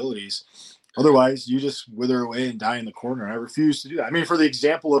of your abilities. Otherwise, you just wither away and die in the corner. I refuse to do that. I mean, for the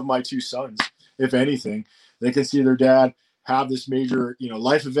example of my two sons, if anything, they can see their dad have this major,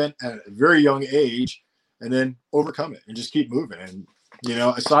 life event at a very young age and then overcome it and just keep moving. And,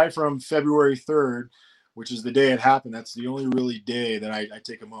 aside from February 3rd, which is the day it happened, that's the only really day that I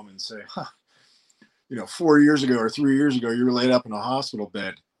take a moment and say, 4 years ago or 3 years ago, you were laid up in a hospital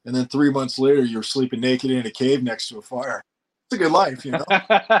bed. And then 3 months later, you're sleeping naked in a cave next to a fire. It's a good life, You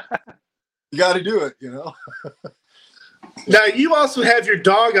got to do it, Now, you also have your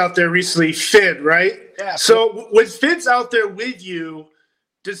dog out there recently, Finn, right? Yeah. So when Finn's out there with you,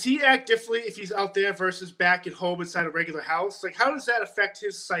 does he act differently if he's out there versus back at home inside a regular house? Like, how does that affect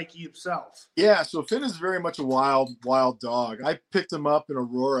his psyche himself? Yeah, so Finn is very much a wild dog. I picked him up in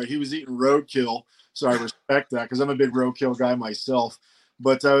Aurora. He was eating roadkill, so I respect that because I'm a big roadkill guy myself.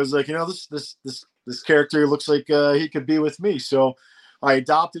 But I was like, this character looks like he could be with me. So I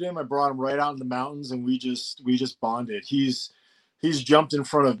adopted him. I brought him right out in the mountains, and we just bonded. He's jumped in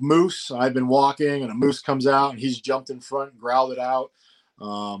front of moose. I've been walking, and a moose comes out, and he's jumped in front and growled it out.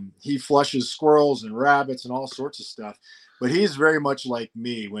 He flushes squirrels and rabbits and all sorts of stuff. But he's very much like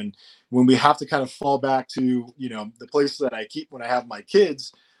me when we have to kind of fall back to, the place that I keep when I have my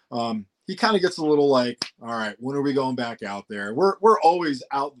kids. He kind of gets a little like, all right, when are we going back out there? We're always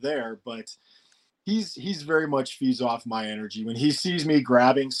out there, but he's very much feeds off my energy. When he sees me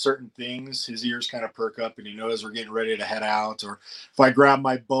grabbing certain things, his ears kind of perk up and he knows we're getting ready to head out. Or if I grab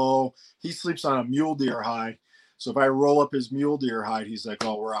my bow, he sleeps on a mule deer hide. So if I roll up his mule deer hide, he's like,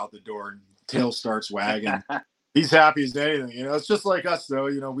 oh, we're out the door, and tail starts wagging. He's happy as anything. It's just like us though.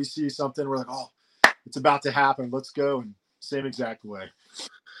 We see something, we're like, oh, it's about to happen. Let's go. And same exact way.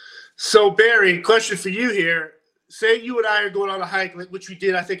 So Barry, question for you here. Say you and I are going on a hike, which we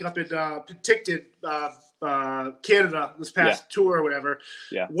did, I think, up in Penticton, Canada, this past tour or whatever.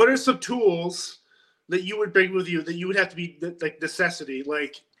 Yeah. What are some tools that you would bring with you that you would have to be like necessity?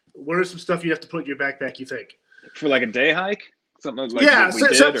 Like, what are some stuff you have to put in your backpack, you think? For like a day hike? Something like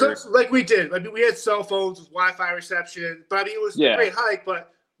like we did. I mean, we had cell phones with Wi-Fi reception, but I mean, it was a great hike,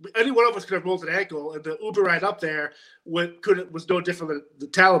 but any one of us could have rolled an ankle, and the Uber ride up there was no different than the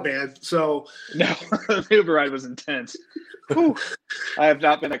Taliban. So no, the Uber ride was intense. I have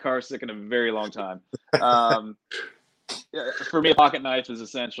not been a car sick in a very long time. For me, a pocket knife is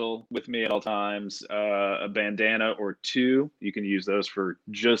essential with me at all times. A bandana or two, you can use those for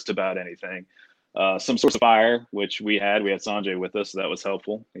just about anything. Some source of fire, which we had Sanjay with us, so that was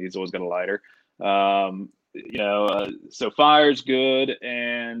helpful. He's always got a lighter. So fire's good.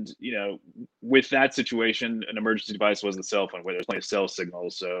 And, with that situation, an emergency device was the cell phone, where there's plenty of cell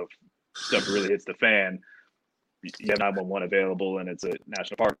signals. So if stuff really hits the fan, you have 911 available, and it's a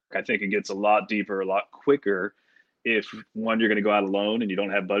national park. I think it gets a lot deeper, a lot quicker if, one, you're going to go out alone and you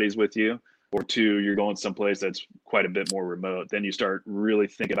don't have buddies with you, or two, you're going someplace that's quite a bit more remote. Then you start really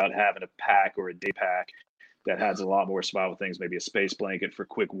thinking about having a pack or a day pack that has a lot more survival things, maybe a space blanket for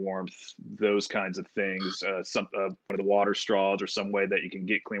quick warmth, those kinds of things, one of the water straws or some way that you can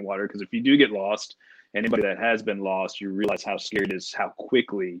get clean water. Because if you do get lost, anybody that has been lost, you realize how scary it is, how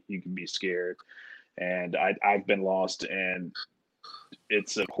quickly you can be scared. And I've been lost, and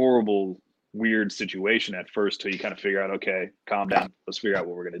it's a horrible, weird situation at first till you kind of figure out, okay, calm down, let's figure out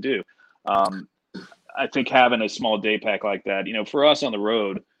what we're going to do. I think having a small day pack like that, for us on the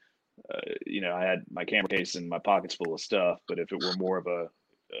road, I had my camera case and my pockets full of stuff, but if it were more of a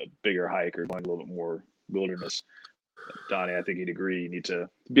bigger hike or going a little bit more wilderness, Donnie, I think he'd agree, you need to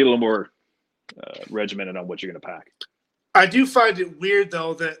be a little more regimented on what you're going to pack. I do find it weird,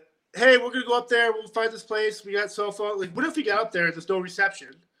 though, that, hey, we're going to go up there, we'll find this place, we got cell phone. Like, what if we get up there and there's no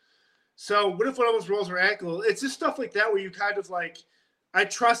reception? So what if one of us rolls our ankle? It's just stuff like that where you kind of like, I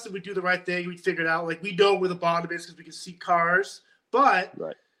trust that we do the right thing, we figure it out. Like, we know where the bottom is because we can see cars, but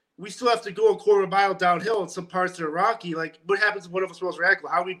we still have to go a quarter mile downhill in some parts that are rocky. Like, what happens if one of us rolls our ankle?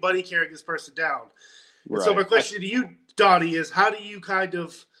 How are we buddy carrying this person down? Right. And so my question to you, Donnie, is how do you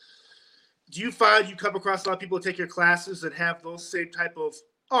find you come across a lot of people who take your classes and have those same type of,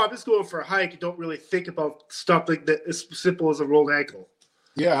 I'm just going for a hike and don't really think about stuff like that as simple as a rolled ankle?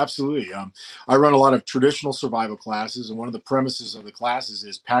 Yeah, absolutely. I run a lot of traditional survival classes, and one of the premises of the classes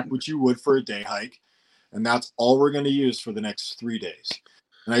is pack what you would for a day hike, and that's all we're going to use for the next 3 days.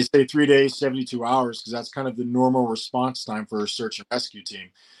 And I say 3 days, 72 hours, because that's kind of the normal response time for a search and rescue team.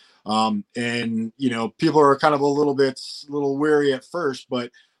 And, people are kind of a little weary at first,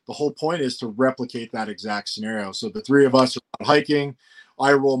 but the whole point is to replicate that exact scenario. So the three of us are out hiking,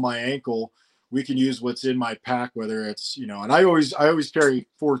 I roll my ankle, we can use what's in my pack, whether it's, and I always carry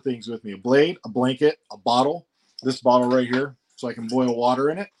 4 things with me: a blade, a blanket, a bottle, this bottle right here, so I can boil water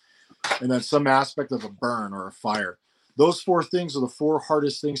in it, and then some aspect of a burn or a fire. Those 4 things are the 4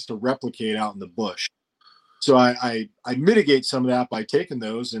 hardest things to replicate out in the bush. So I mitigate some of that by taking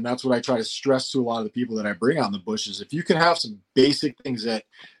those, and that's what I try to stress to a lot of the people that I bring out in the bushes. If you can have some basic things that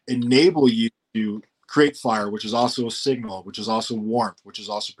enable you to create fire, which is also a signal, which is also warmth, which is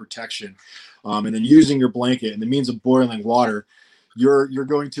also protection, and then using your blanket and the means of boiling water, you're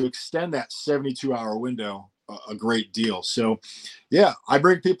going to extend that 72-hour window a great deal. So yeah, I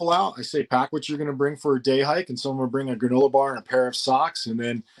bring people out, I say pack what you're going to bring for a day hike, and someone will bring a granola bar and a pair of socks, and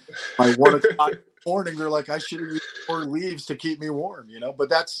then by 1 o'clock morning they're like, I should have used 4 leaves to keep me warm, but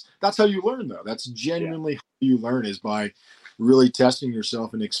that's how you learn, though. That's genuinely how you learn, is by really testing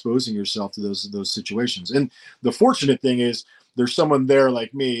yourself and exposing yourself to those situations. And the fortunate thing is there's someone there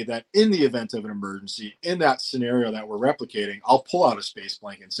like me that in the event of an emergency, in that scenario that we're replicating, I'll pull out a space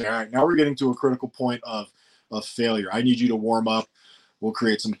blanket and say, all right, now we're getting to a critical point of failure. I need you to warm up. We'll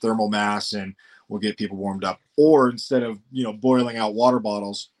create some thermal mass and we'll get people warmed up. Or instead of, boiling out water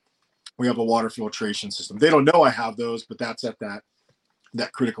bottles, we have a water filtration system. They don't know I have those, but that's at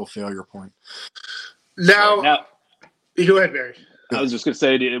that critical failure point. Now you go ahead, Barry. I was just going to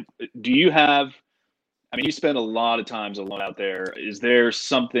say, do you have, you spend a lot of times alone out there. Is there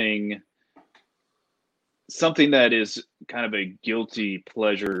something that is kind of a guilty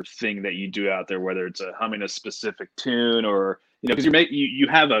pleasure thing that you do out there, whether it's humming a specific tune or, because you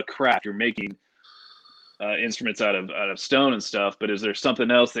have a craft, you're making instruments out of stone and stuff, but is there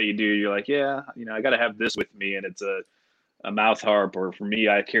something else that you do? You're like, yeah, I got to have this with me, and it's a mouth harp, or for me,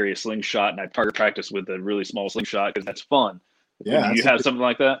 I carry a slingshot and I target practice with a really small slingshot because that's fun. Yeah. Do you have something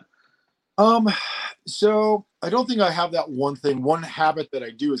like that? So I don't think I have that one thing. One habit that I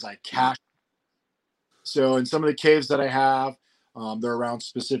do is I cache. So in some of the caves that I have, they're around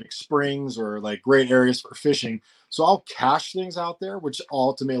specific springs or like great areas for fishing. So I'll cache things out there, which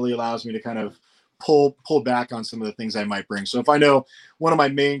ultimately allows me to kind of pull back on some of the things I might bring. So if I know one of my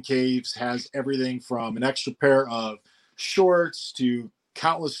main caves has everything from an extra pair of shorts to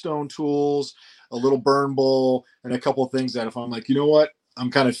countless stone tools, a little burn bowl, and a couple of things that if I'm like, what, I'm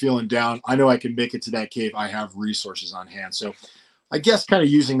kind of feeling down, I know I can make it to that cave. I have resources on hand. So I guess kind of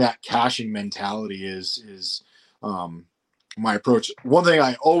using that caching mentality is my approach. One thing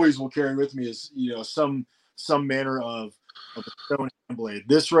I always will carry with me is, some manner of a stone hand blade.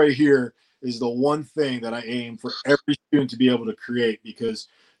 This right here is the one thing that I aim for every student to be able to create, because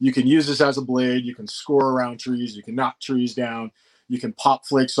you can use this as a blade. You can score around trees. You can knock trees down. You can pop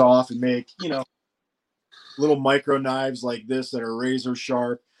flakes off and make, little micro knives like this that are razor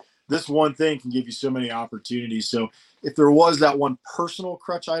sharp. This one thing can give you so many opportunities. So if there was that one personal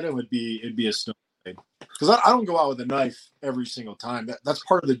crutch item, it'd be a stone blade. Because I don't go out with a knife every single time. That's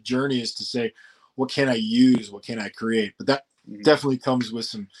part of the journey, is to say, what can I use? What can I create? But that definitely comes with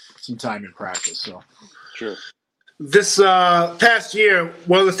some time and practice. So sure. This past year,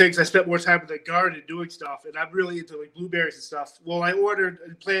 one of the things I spent more time in the garden doing stuff, and I'm really into like blueberries and stuff. Well, I ordered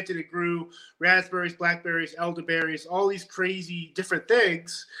and planted and grew raspberries, blackberries, elderberries, all these crazy different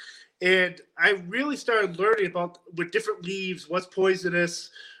things. And I really started learning about with different leaves, what's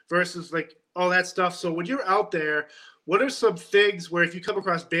poisonous versus like all that stuff. So when you're out there, what are some things where if you come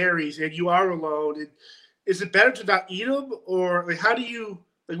across berries and you are alone, is it better to not eat them, or like how do you?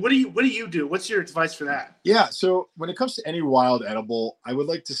 Like, what do you do? What's your advice for that? Yeah. So when it comes to any wild edible, I would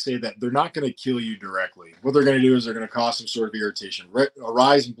like to say that they're not going to kill you directly. What they're going to do is they're going to cause some sort of irritation, a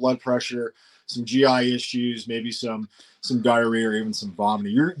rise in blood pressure, some GI issues, maybe some diarrhea, or even some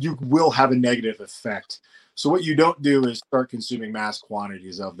vomiting. You will have a negative effect. So what you don't do is start consuming mass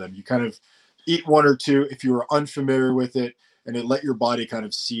quantities of them. You kind of eat 1 or 2 if you are unfamiliar with it, and it let your body kind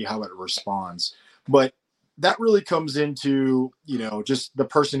of see how it responds. But that really comes into, just the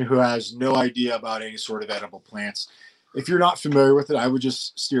person who has no idea about any sort of edible plants. if you're not familiar with it, I would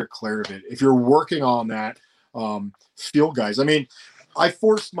just steer clear of it. If you're working on that, field guides. I mean, I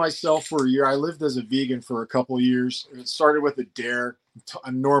forced myself for a year. I lived as a vegan for a couple of years. It started with a dare.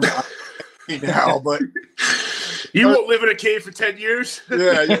 I'm normal now, but you won't live in a cave for 10 years.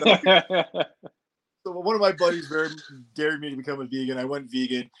 Yeah, you know. So one of my buddies very dared me to become a vegan. I went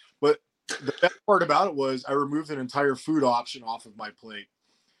vegan, but the best part about it was I removed an entire food option off of my plate.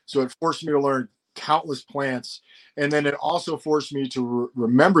 So it forced me to learn countless plants, and then it also forced me to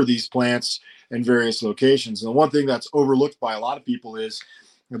remember these plants in various locations. And the one thing that's overlooked by a lot of people is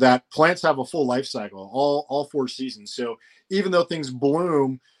that plants have a full life cycle, all 4 seasons. So even though things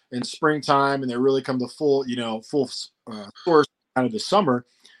bloom in springtime and they really come to full source out of the summer,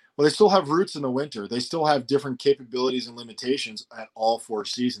 well, they still have roots in the winter. They still have different capabilities and limitations at all 4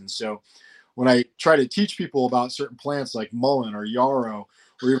 seasons. So when I try to teach people about certain plants like mullein or yarrow,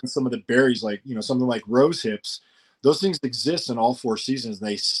 or even some of the berries, like, something like rose hips, those things exist in all 4 seasons. And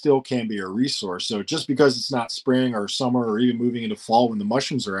they still can be a resource. So just because it's not spring or summer or even moving into fall when the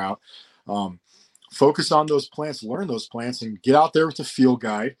mushrooms are out, focus on those plants, learn those plants, and get out there with a field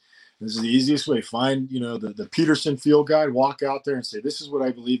guide. This is the easiest way. Find, the Peterson field guide, walk out there and say, this is what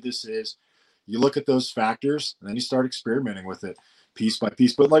I believe this is. You look at those factors and then you start experimenting with it piece by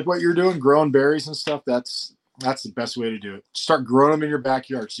piece. But like what you're doing, growing berries and stuff, that's the best way to do it. Start growing them in your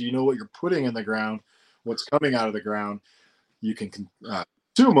backyard so you know what you're putting in the ground, what's coming out of the ground. You can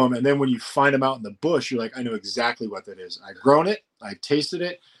consume them. And then when you find them out in the bush, you're like, I know exactly what that is. I've grown it. I've tasted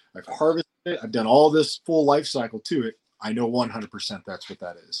it. I've harvested it. I've done all this full life cycle to it. I know 100% that's what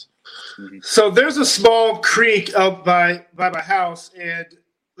that is. So there's a small creek up by my house, and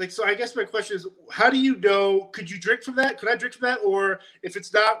so I guess my question is, how do you know? Could you drink from that? Could I drink from that? Or if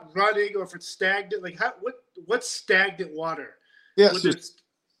it's not running, or if it's stagnant, what's stagnant water? Yeah, so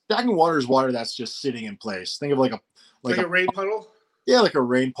stagnant water is water that's just sitting in place. Think of like a rain puddle. Yeah, like a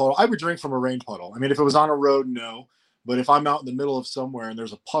rain puddle. I would drink from a rain puddle. I mean, if it was on a road, no. But if I'm out in the middle of somewhere and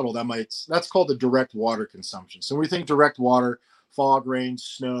there's a puddle, that's called the direct water consumption. So when we think direct water, fog, rain,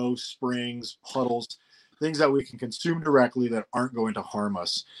 snow, springs, puddles, things that we can consume directly that aren't going to harm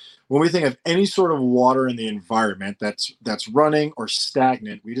us. When we think of any sort of water in the environment that's running or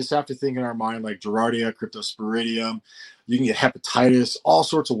stagnant, we just have to think in our mind like Giardia, Cryptosporidium. You can get hepatitis, all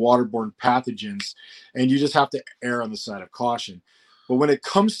sorts of waterborne pathogens, and you just have to err on the side of caution. But when it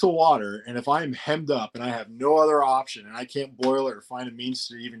comes to water, and if I'm hemmed up and I have no other option and I can't boil it or find a means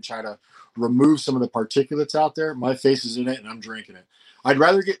to even try to remove some of the particulates out there, my face is in it and I'm drinking it. I'd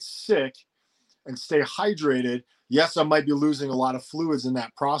rather get sick and stay hydrated. Yes, I might be losing a lot of fluids in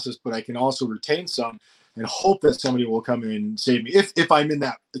that process, but I can also retain some and hope that somebody will come in and save me if I'm in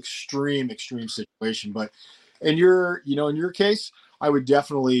that extreme situation. But in your case, I would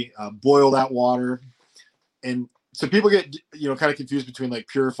definitely boil that water. And so people get, kind of confused between like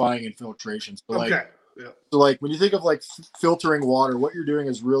purifying and filtration. So like when you think of like filtering water, what you're doing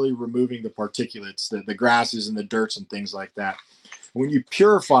is really removing the particulates, the grasses and the dirts and things like that. When you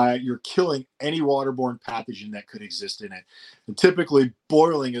purify it, you're killing any waterborne pathogen that could exist in it. And typically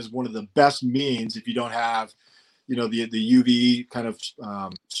boiling is one of the best means if you don't have, the UV kind of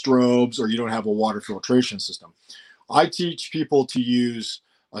strobes, or you don't have a water filtration system. I teach people to use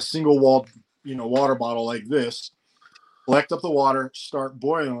a single wall, water bottle like this, collect up the water, start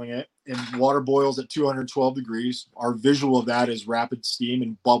boiling it, and water boils at 212 degrees. Our visual of that is rapid steam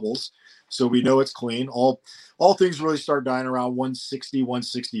and bubbles. So we know it's clean. All things really start dying around 160,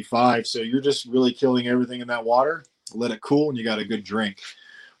 165. So you're just really killing everything in that water. Let it cool and you got a good drink.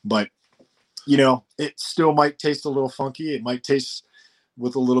 But, it still might taste a little funky. It might taste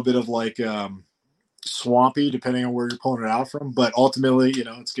with a little bit of like swampy, depending on where you're pulling it out from. But ultimately,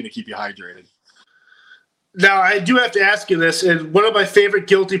 it's going to keep you hydrated. Now, I do have to ask you this, and one of my favorite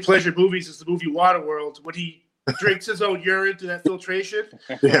guilty pleasure movies is the movie Waterworld, when he drinks his own urine to that filtration.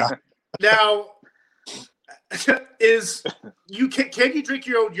 Yeah. Now, can you drink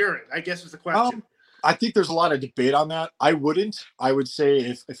your own urine? I guess is the question. I think there's a lot of debate on that. I wouldn't. I would say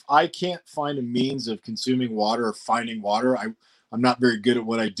if I can't find a means of consuming water or finding water, I'm not very good at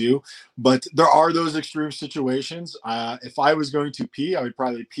what I do. But there are those extreme situations. If I was going to pee, I would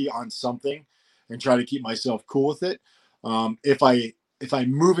probably pee on something and try to keep myself cool with it. If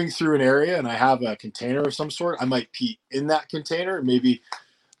I'm moving through an area and I have a container of some sort, I might pee in that container. Maybe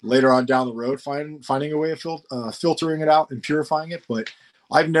later on down the road, finding a way of filtering it out and purifying it. But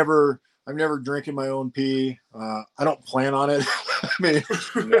I've never drinking my own pee. I don't plan on it. I mean,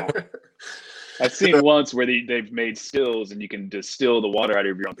 no. I've seen once where they've made stills and you can distill the water out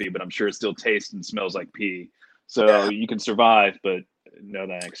of your own pee, but I'm sure it still tastes and smells like pee. So you can survive, but no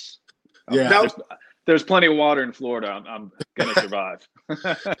thanks. Yeah. there's plenty of water in Florida. I'm gonna survive.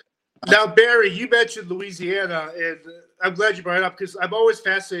 Now, Barry, you mentioned Louisiana, and I'm glad you brought it up because I'm always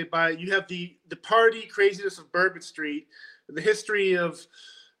fascinated by it. You have the party craziness of Bourbon Street, the history of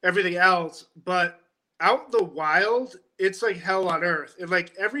everything else, but out in the wild, it's like hell on earth. And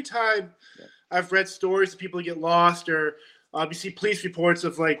like every time I've read stories of people who get lost, or you see police reports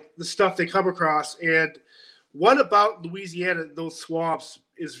of like the stuff they come across. And what about Louisiana, those swamps,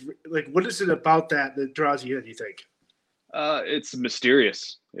 is like, what is it about that draws you in, you think? It's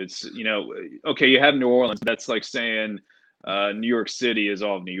mysterious. It's, okay, you have New Orleans. That's like saying New York City is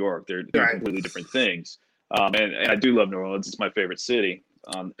all of New York. They're Right. completely different things. And I do love New Orleans. It's my favorite city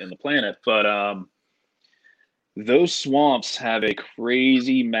in the planet. But those swamps have a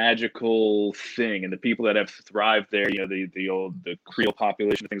crazy magical thing. And the people that have thrived there, the Creole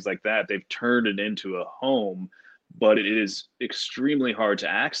population, things like that, they've turned it into a home. But it is extremely hard to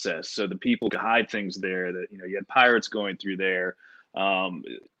access. So the people could hide things there. That you had pirates going through there.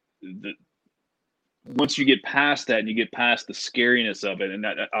 Once you get past that and you get past the scariness of it, and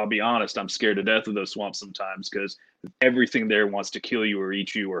I'll be honest, I'm scared to death of those swamps sometimes because everything there wants to kill you or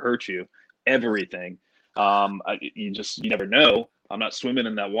eat you or hurt you. Everything. You never know. I'm not swimming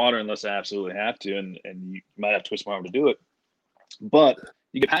in that water unless I absolutely have to, and you might have to twist my arm to do it. But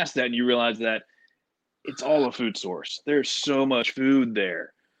you get past that and you realize that it's all a food source. There's so much food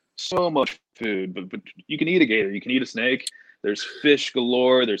there, so much food. But you can eat a gator, you can eat a snake. There's fish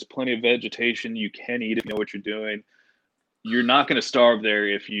galore. There's plenty of vegetation. You can eat if you know what you're doing. You're not going to starve there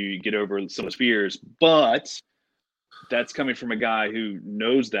if you get over some of those fears. But that's coming from a guy who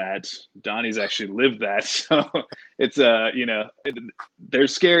knows that. Donnie's actually lived that. So it's, they're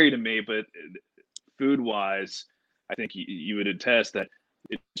scary to me. But food-wise, I think you would attest that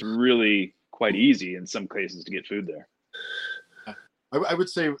it's really quite easy in some cases to get food there. I would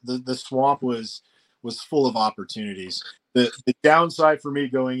say the swamp was full of opportunities. The downside for me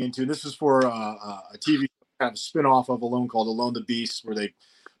going into, this was for a TV kind of spin-off of Alone called Alone the Beast, where they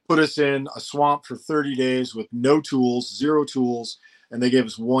put us in a swamp for 30 days with no tools, zero tools, and they gave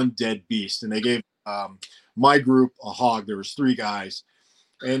us one dead beast. And they gave my group a hog. There was 3 guys.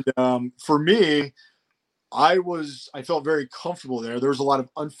 And for me, I felt very comfortable there. There was a lot of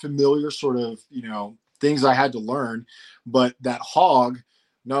unfamiliar sort of, things I had to learn, but that hog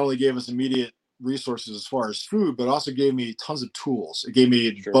not only gave us immediate resources as far as food, but also gave me tons of tools. It gave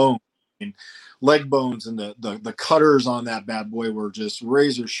me bone, and leg bones, and the cutters on that bad boy were just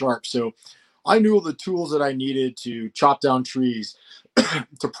razor sharp. So I knew the tools that I needed to chop down trees,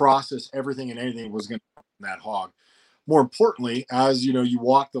 to process everything and anything was going to come from that hog. More importantly, as you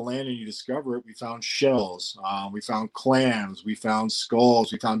walk the land and you discover it, we found shells, we found clams, we found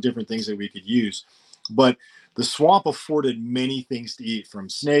skulls, we found different things that we could use. But the swamp afforded many things to eat, from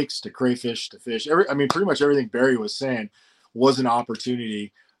snakes to crayfish to fish. Pretty much everything Barry was saying was an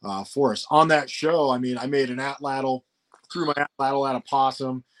opportunity for us. On that show, I made an atlatl, threw my atlatl at a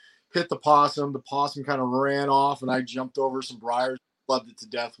possum, hit the possum kind of ran off, and I jumped over some briars, loved it to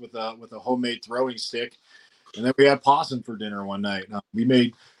death with a homemade throwing stick. And then we had possum for dinner one night. We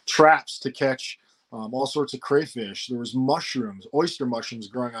made traps to catch all sorts of crayfish. There was mushrooms, oyster mushrooms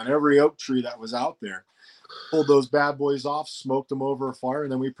growing on every oak tree that was out there. Pulled those bad boys off, smoked them over a fire,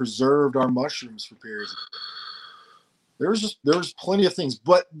 and then we preserved our mushrooms for periods. There was plenty of things.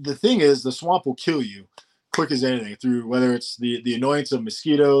 But the thing is, the swamp will kill you quick as anything, through whether it's the annoyance of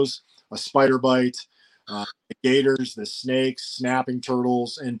mosquitoes, a spider bite, the gators, the snakes, snapping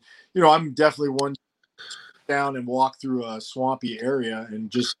turtles. And, I'm definitely one down and walk through a swampy area, and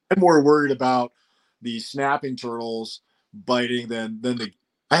just I'm more worried about the snapping turtles biting than the.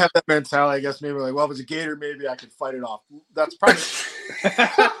 I have that mentality, I guess. Maybe like, well, if it's a gator, maybe I could fight it off. That's probably,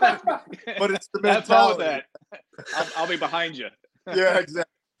 but it's the mentality. That. I'll be behind you. Yeah,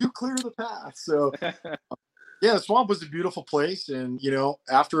 exactly. You clear the path. So, yeah, the swamp was a beautiful place, and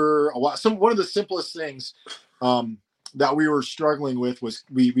after a while, one of the simplest things that we were struggling with was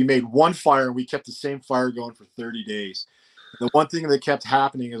we made one fire, and we kept the same fire going for 30 days. And the one thing that kept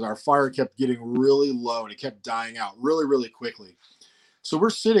happening is our fire kept getting really low, and it kept dying out really, really quickly. So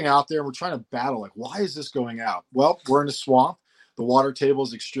we're sitting out there and we're trying to battle, like, why is this going out? Well, we're in a swamp. The water table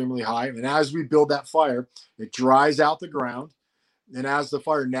is extremely high. And as we build that fire, it dries out the ground. And as the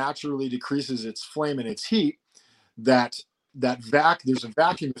fire naturally decreases its flame and its heat, there's a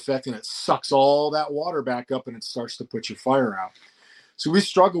vacuum effect, and it sucks all that water back up, and it starts to put your fire out. So we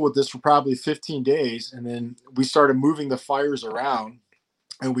struggled with this for probably 15 days. And then we started moving the fires around,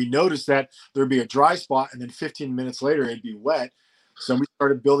 and we noticed that there'd be a dry spot, and then 15 minutes later, it'd be wet. So we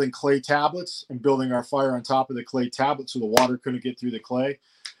started building clay tablets and building our fire on top of the clay tablets so the water couldn't get through the clay.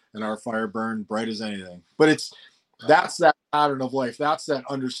 and our fire burned bright as anything. But that's that pattern of life. That's that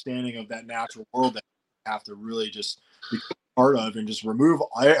understanding of that natural world that you have to really just be part of and just remove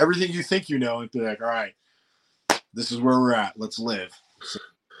everything you think you know and be like, all right, this is where we're at. Let's live.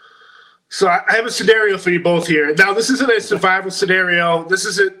 So I have a scenario for you both here. Now, this isn't a survival scenario. This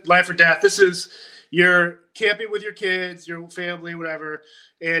isn't life or death. This is you're camping with your kids, your family, whatever,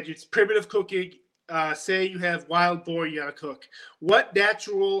 and it's primitive cooking. Say you have wild boar you got to cook. What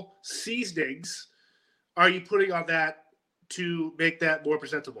natural seasonings are you putting on that to make that more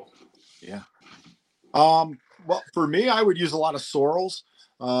presentable? Yeah. Well, for me, I would use a lot of sorrels.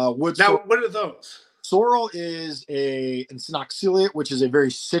 What are those? Sorrel is an cynoxiliate, which is a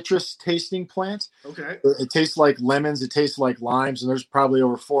very citrus tasting plant. Okay. It tastes like lemons. It tastes like limes, and there's probably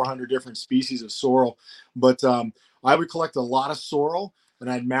over 400 different species of sorrel. But I would collect a lot of sorrel,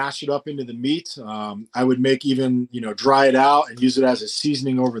 and I'd mash it up into the meat. I would make even, dry it out and use it as a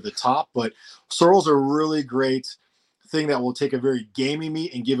seasoning over the top. But sorrel's a really great thing that will take a very gamey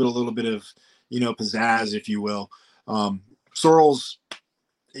meat and give it a little bit of, pizzazz, if you will. Sorrel's,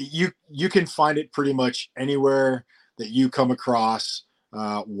 you can find it pretty much anywhere that you come across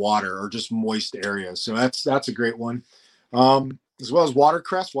water or just moist areas. So that's a great one. As well as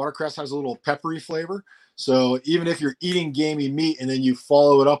watercress. Watercress has a little peppery flavor. So even if you're eating gamey meat and then you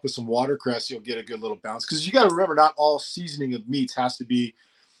follow it up with some watercress, you'll get a good little bounce. Because you got to remember, not all seasoning of meats has to be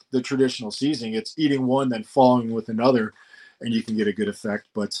the traditional seasoning. It's eating one, then following with another, and you can get a good effect.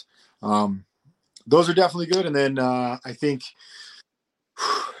 But those are definitely good. And then I think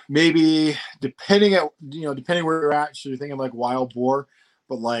maybe depending where you're at, so you're thinking like wild boar.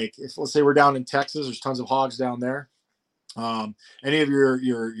 But like, if let's say we're down in Texas, there's tons of hogs down there. Any of your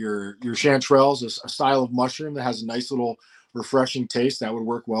chanterelles, a style of mushroom that has a nice little refreshing taste, that would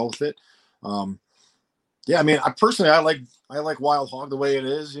work well with it. Yeah, I mean, I like wild hog the way it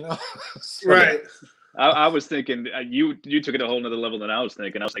is, So, right. I was thinking you took it a whole nother level than I was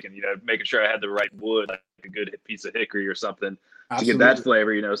thinking. I was thinking, making sure I had the right wood, like a good piece of hickory or something. Absolutely. To get that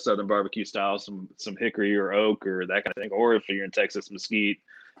flavor, Southern barbecue style, some hickory or oak or that kind of thing. Or if you're in Texas, mesquite,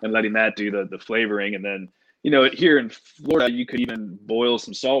 and letting that do the flavoring. And then, here in Florida, you could even boil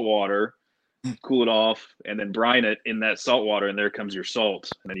some salt water, cool it off, and then brine it in that salt water. And there comes your salt.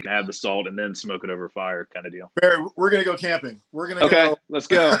 And then you can have the salt and then smoke it over fire kind of deal. Barry, we're going to go camping. Okay, let's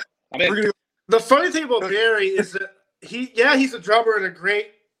go. The funny thing about Barry is that he's a drummer in a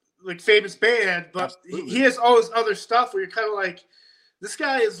great, famous band, but he has all this other stuff where you're kind of like, this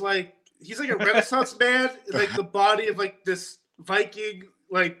guy is like, he's like a Renaissance man, like the body of like this Viking,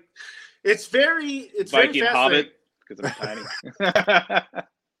 it's very Viking Hobbit because I'm tiny.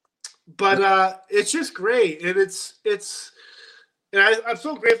 But it's just great, and and I'm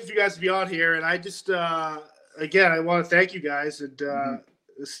so grateful for you guys to be on here, and I just again I want to thank you guys, and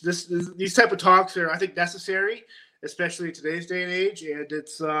these type of talks are, I think, necessary, especially in today's day and age, and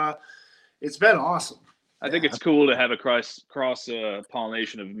it's been awesome. I think it's cool to have a cross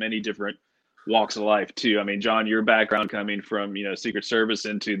pollination of many different walks of life too. I mean, John, your background coming from Secret Service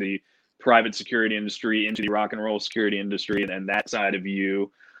into the private security industry, into the rock and roll security industry, and that side of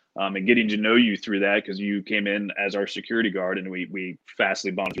you, and getting to know you through that because you came in as our security guard, and we fastly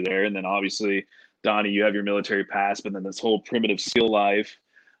bonded through there. And then obviously, Donnie, you have your military past, but then this whole primitive skill life.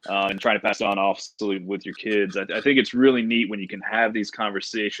 And trying to pass it on off with your kids. I think it's really neat when you can have these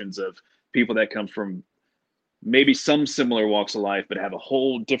conversations of people that come from maybe some similar walks of life, but have a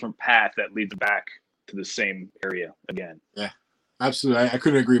whole different path that leads back to the same area again. Yeah, absolutely. I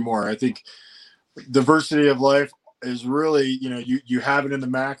couldn't agree more. I think diversity of life is really, you have it in the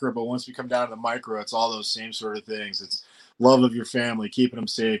macro, but once we come down to the micro, it's all those same sort of things. It's love of your family, keeping them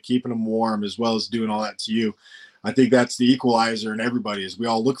safe, keeping them warm, as well as doing all that to you. I think that's the equalizer in everybody, is we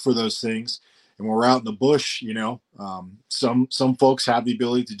all look for those things. And when we're out in the bush, some folks have the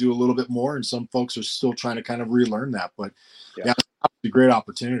ability to do a little bit more, and some folks are still trying to kind of relearn that. But yeah, it's a great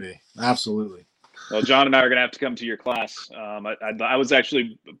opportunity. Absolutely. Well, John and I are going to have to come to your class. I was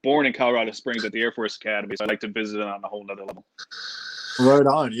actually born in Colorado Springs at the Air Force Academy, so I'd like to visit it on a whole nother level. Right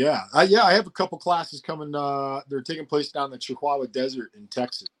on. Yeah. I have a couple classes coming. They're taking place down in the Chihuahua Desert in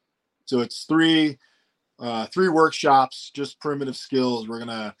Texas. So it's three workshops, just primitive skills. We're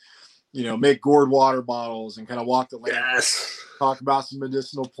gonna, make gourd water bottles and kind of walk the land. Yes. Talk about some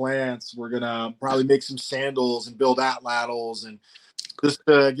medicinal plants. We're gonna probably make some sandals and build atlatls and just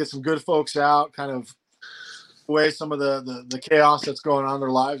get some good folks out, kind of away some of the chaos that's going on in their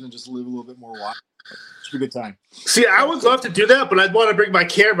lives, and just live a little bit more wild. It's a good time. See, I would love to do that, but I'd want to bring my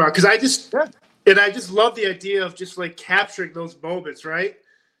camera because I just love the idea of just capturing those moments, right?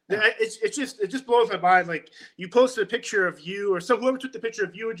 It just blows my mind. Like, you posted a picture of you, or whoever took the picture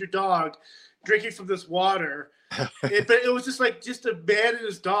of you and your dog drinking from this water. But it was just a man and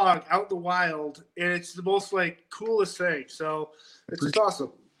his dog out in the wild, and it's the most like coolest thing. So it's just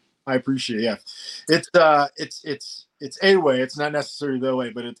awesome. I appreciate it. Yeah. It's a way. It's not necessarily the way,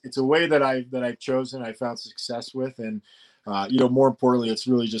 but it's a way that I've chosen. I found success with, and more importantly, it's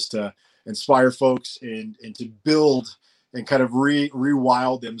really just to inspire folks and to build and kind of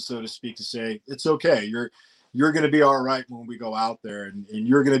rewild them, so to speak, to say it's okay. You're going to be all right when we go out there, and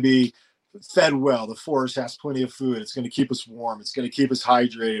you're going to be fed well. The forest has plenty of food. It's going to keep us warm. It's going to keep us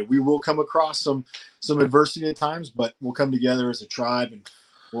hydrated. We will come across some adversity at times, but we'll come together as a tribe and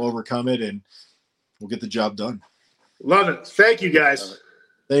we'll overcome it, and we'll get the job done. Love it. Thank you, guys.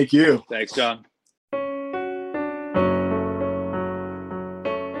 Thank you. Thanks, John.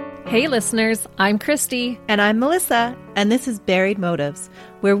 Hey, listeners, I'm Christy. And I'm Melissa. And this is Buried Motives,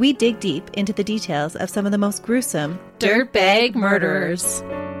 where we dig deep into the details of some of the most gruesome dirtbag murderers.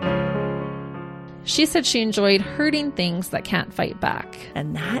 She said she enjoyed hurting things that can't fight back.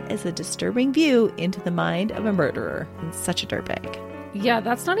 And that is a disturbing view into the mind of a murderer. And such a dirtbag. Yeah,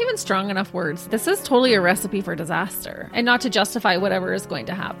 that's not even strong enough words. This is totally a recipe for disaster. And not to justify whatever is going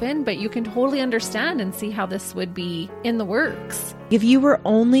to happen, but you can totally understand and see how this would be in the works. If you were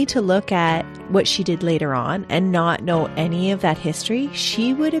only to look at what she did later on and not know any of that history,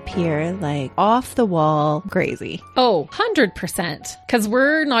 she would appear like off the wall crazy. Oh, 100%. Because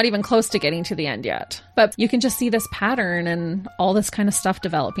we're not even close to getting to the end yet. But you can just see this pattern and all this kind of stuff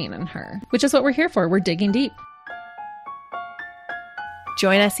developing in her, which is what we're here for. We're digging deep.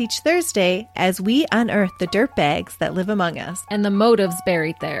 Join us each Thursday as we unearth the dirtbags that live among us and the motives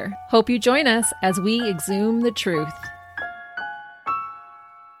buried there. Hope you join us as we exhume the truth.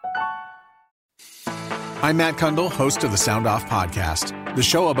 I'm Matt Kundle, host of the Sound Off Podcast, the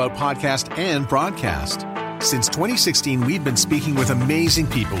show about podcast and broadcast. Since 2016, we've been speaking with amazing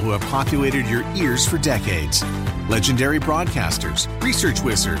people who have populated your ears for decades. Legendary broadcasters, research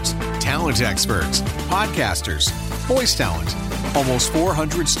wizards, talent experts, podcasters, voice talent. Almost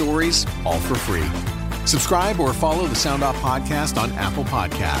 400 stories, all for free. Subscribe or follow the Sound Off Podcast on Apple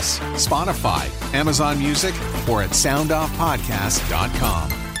Podcasts, Spotify, Amazon Music, or at soundoffpodcast.com.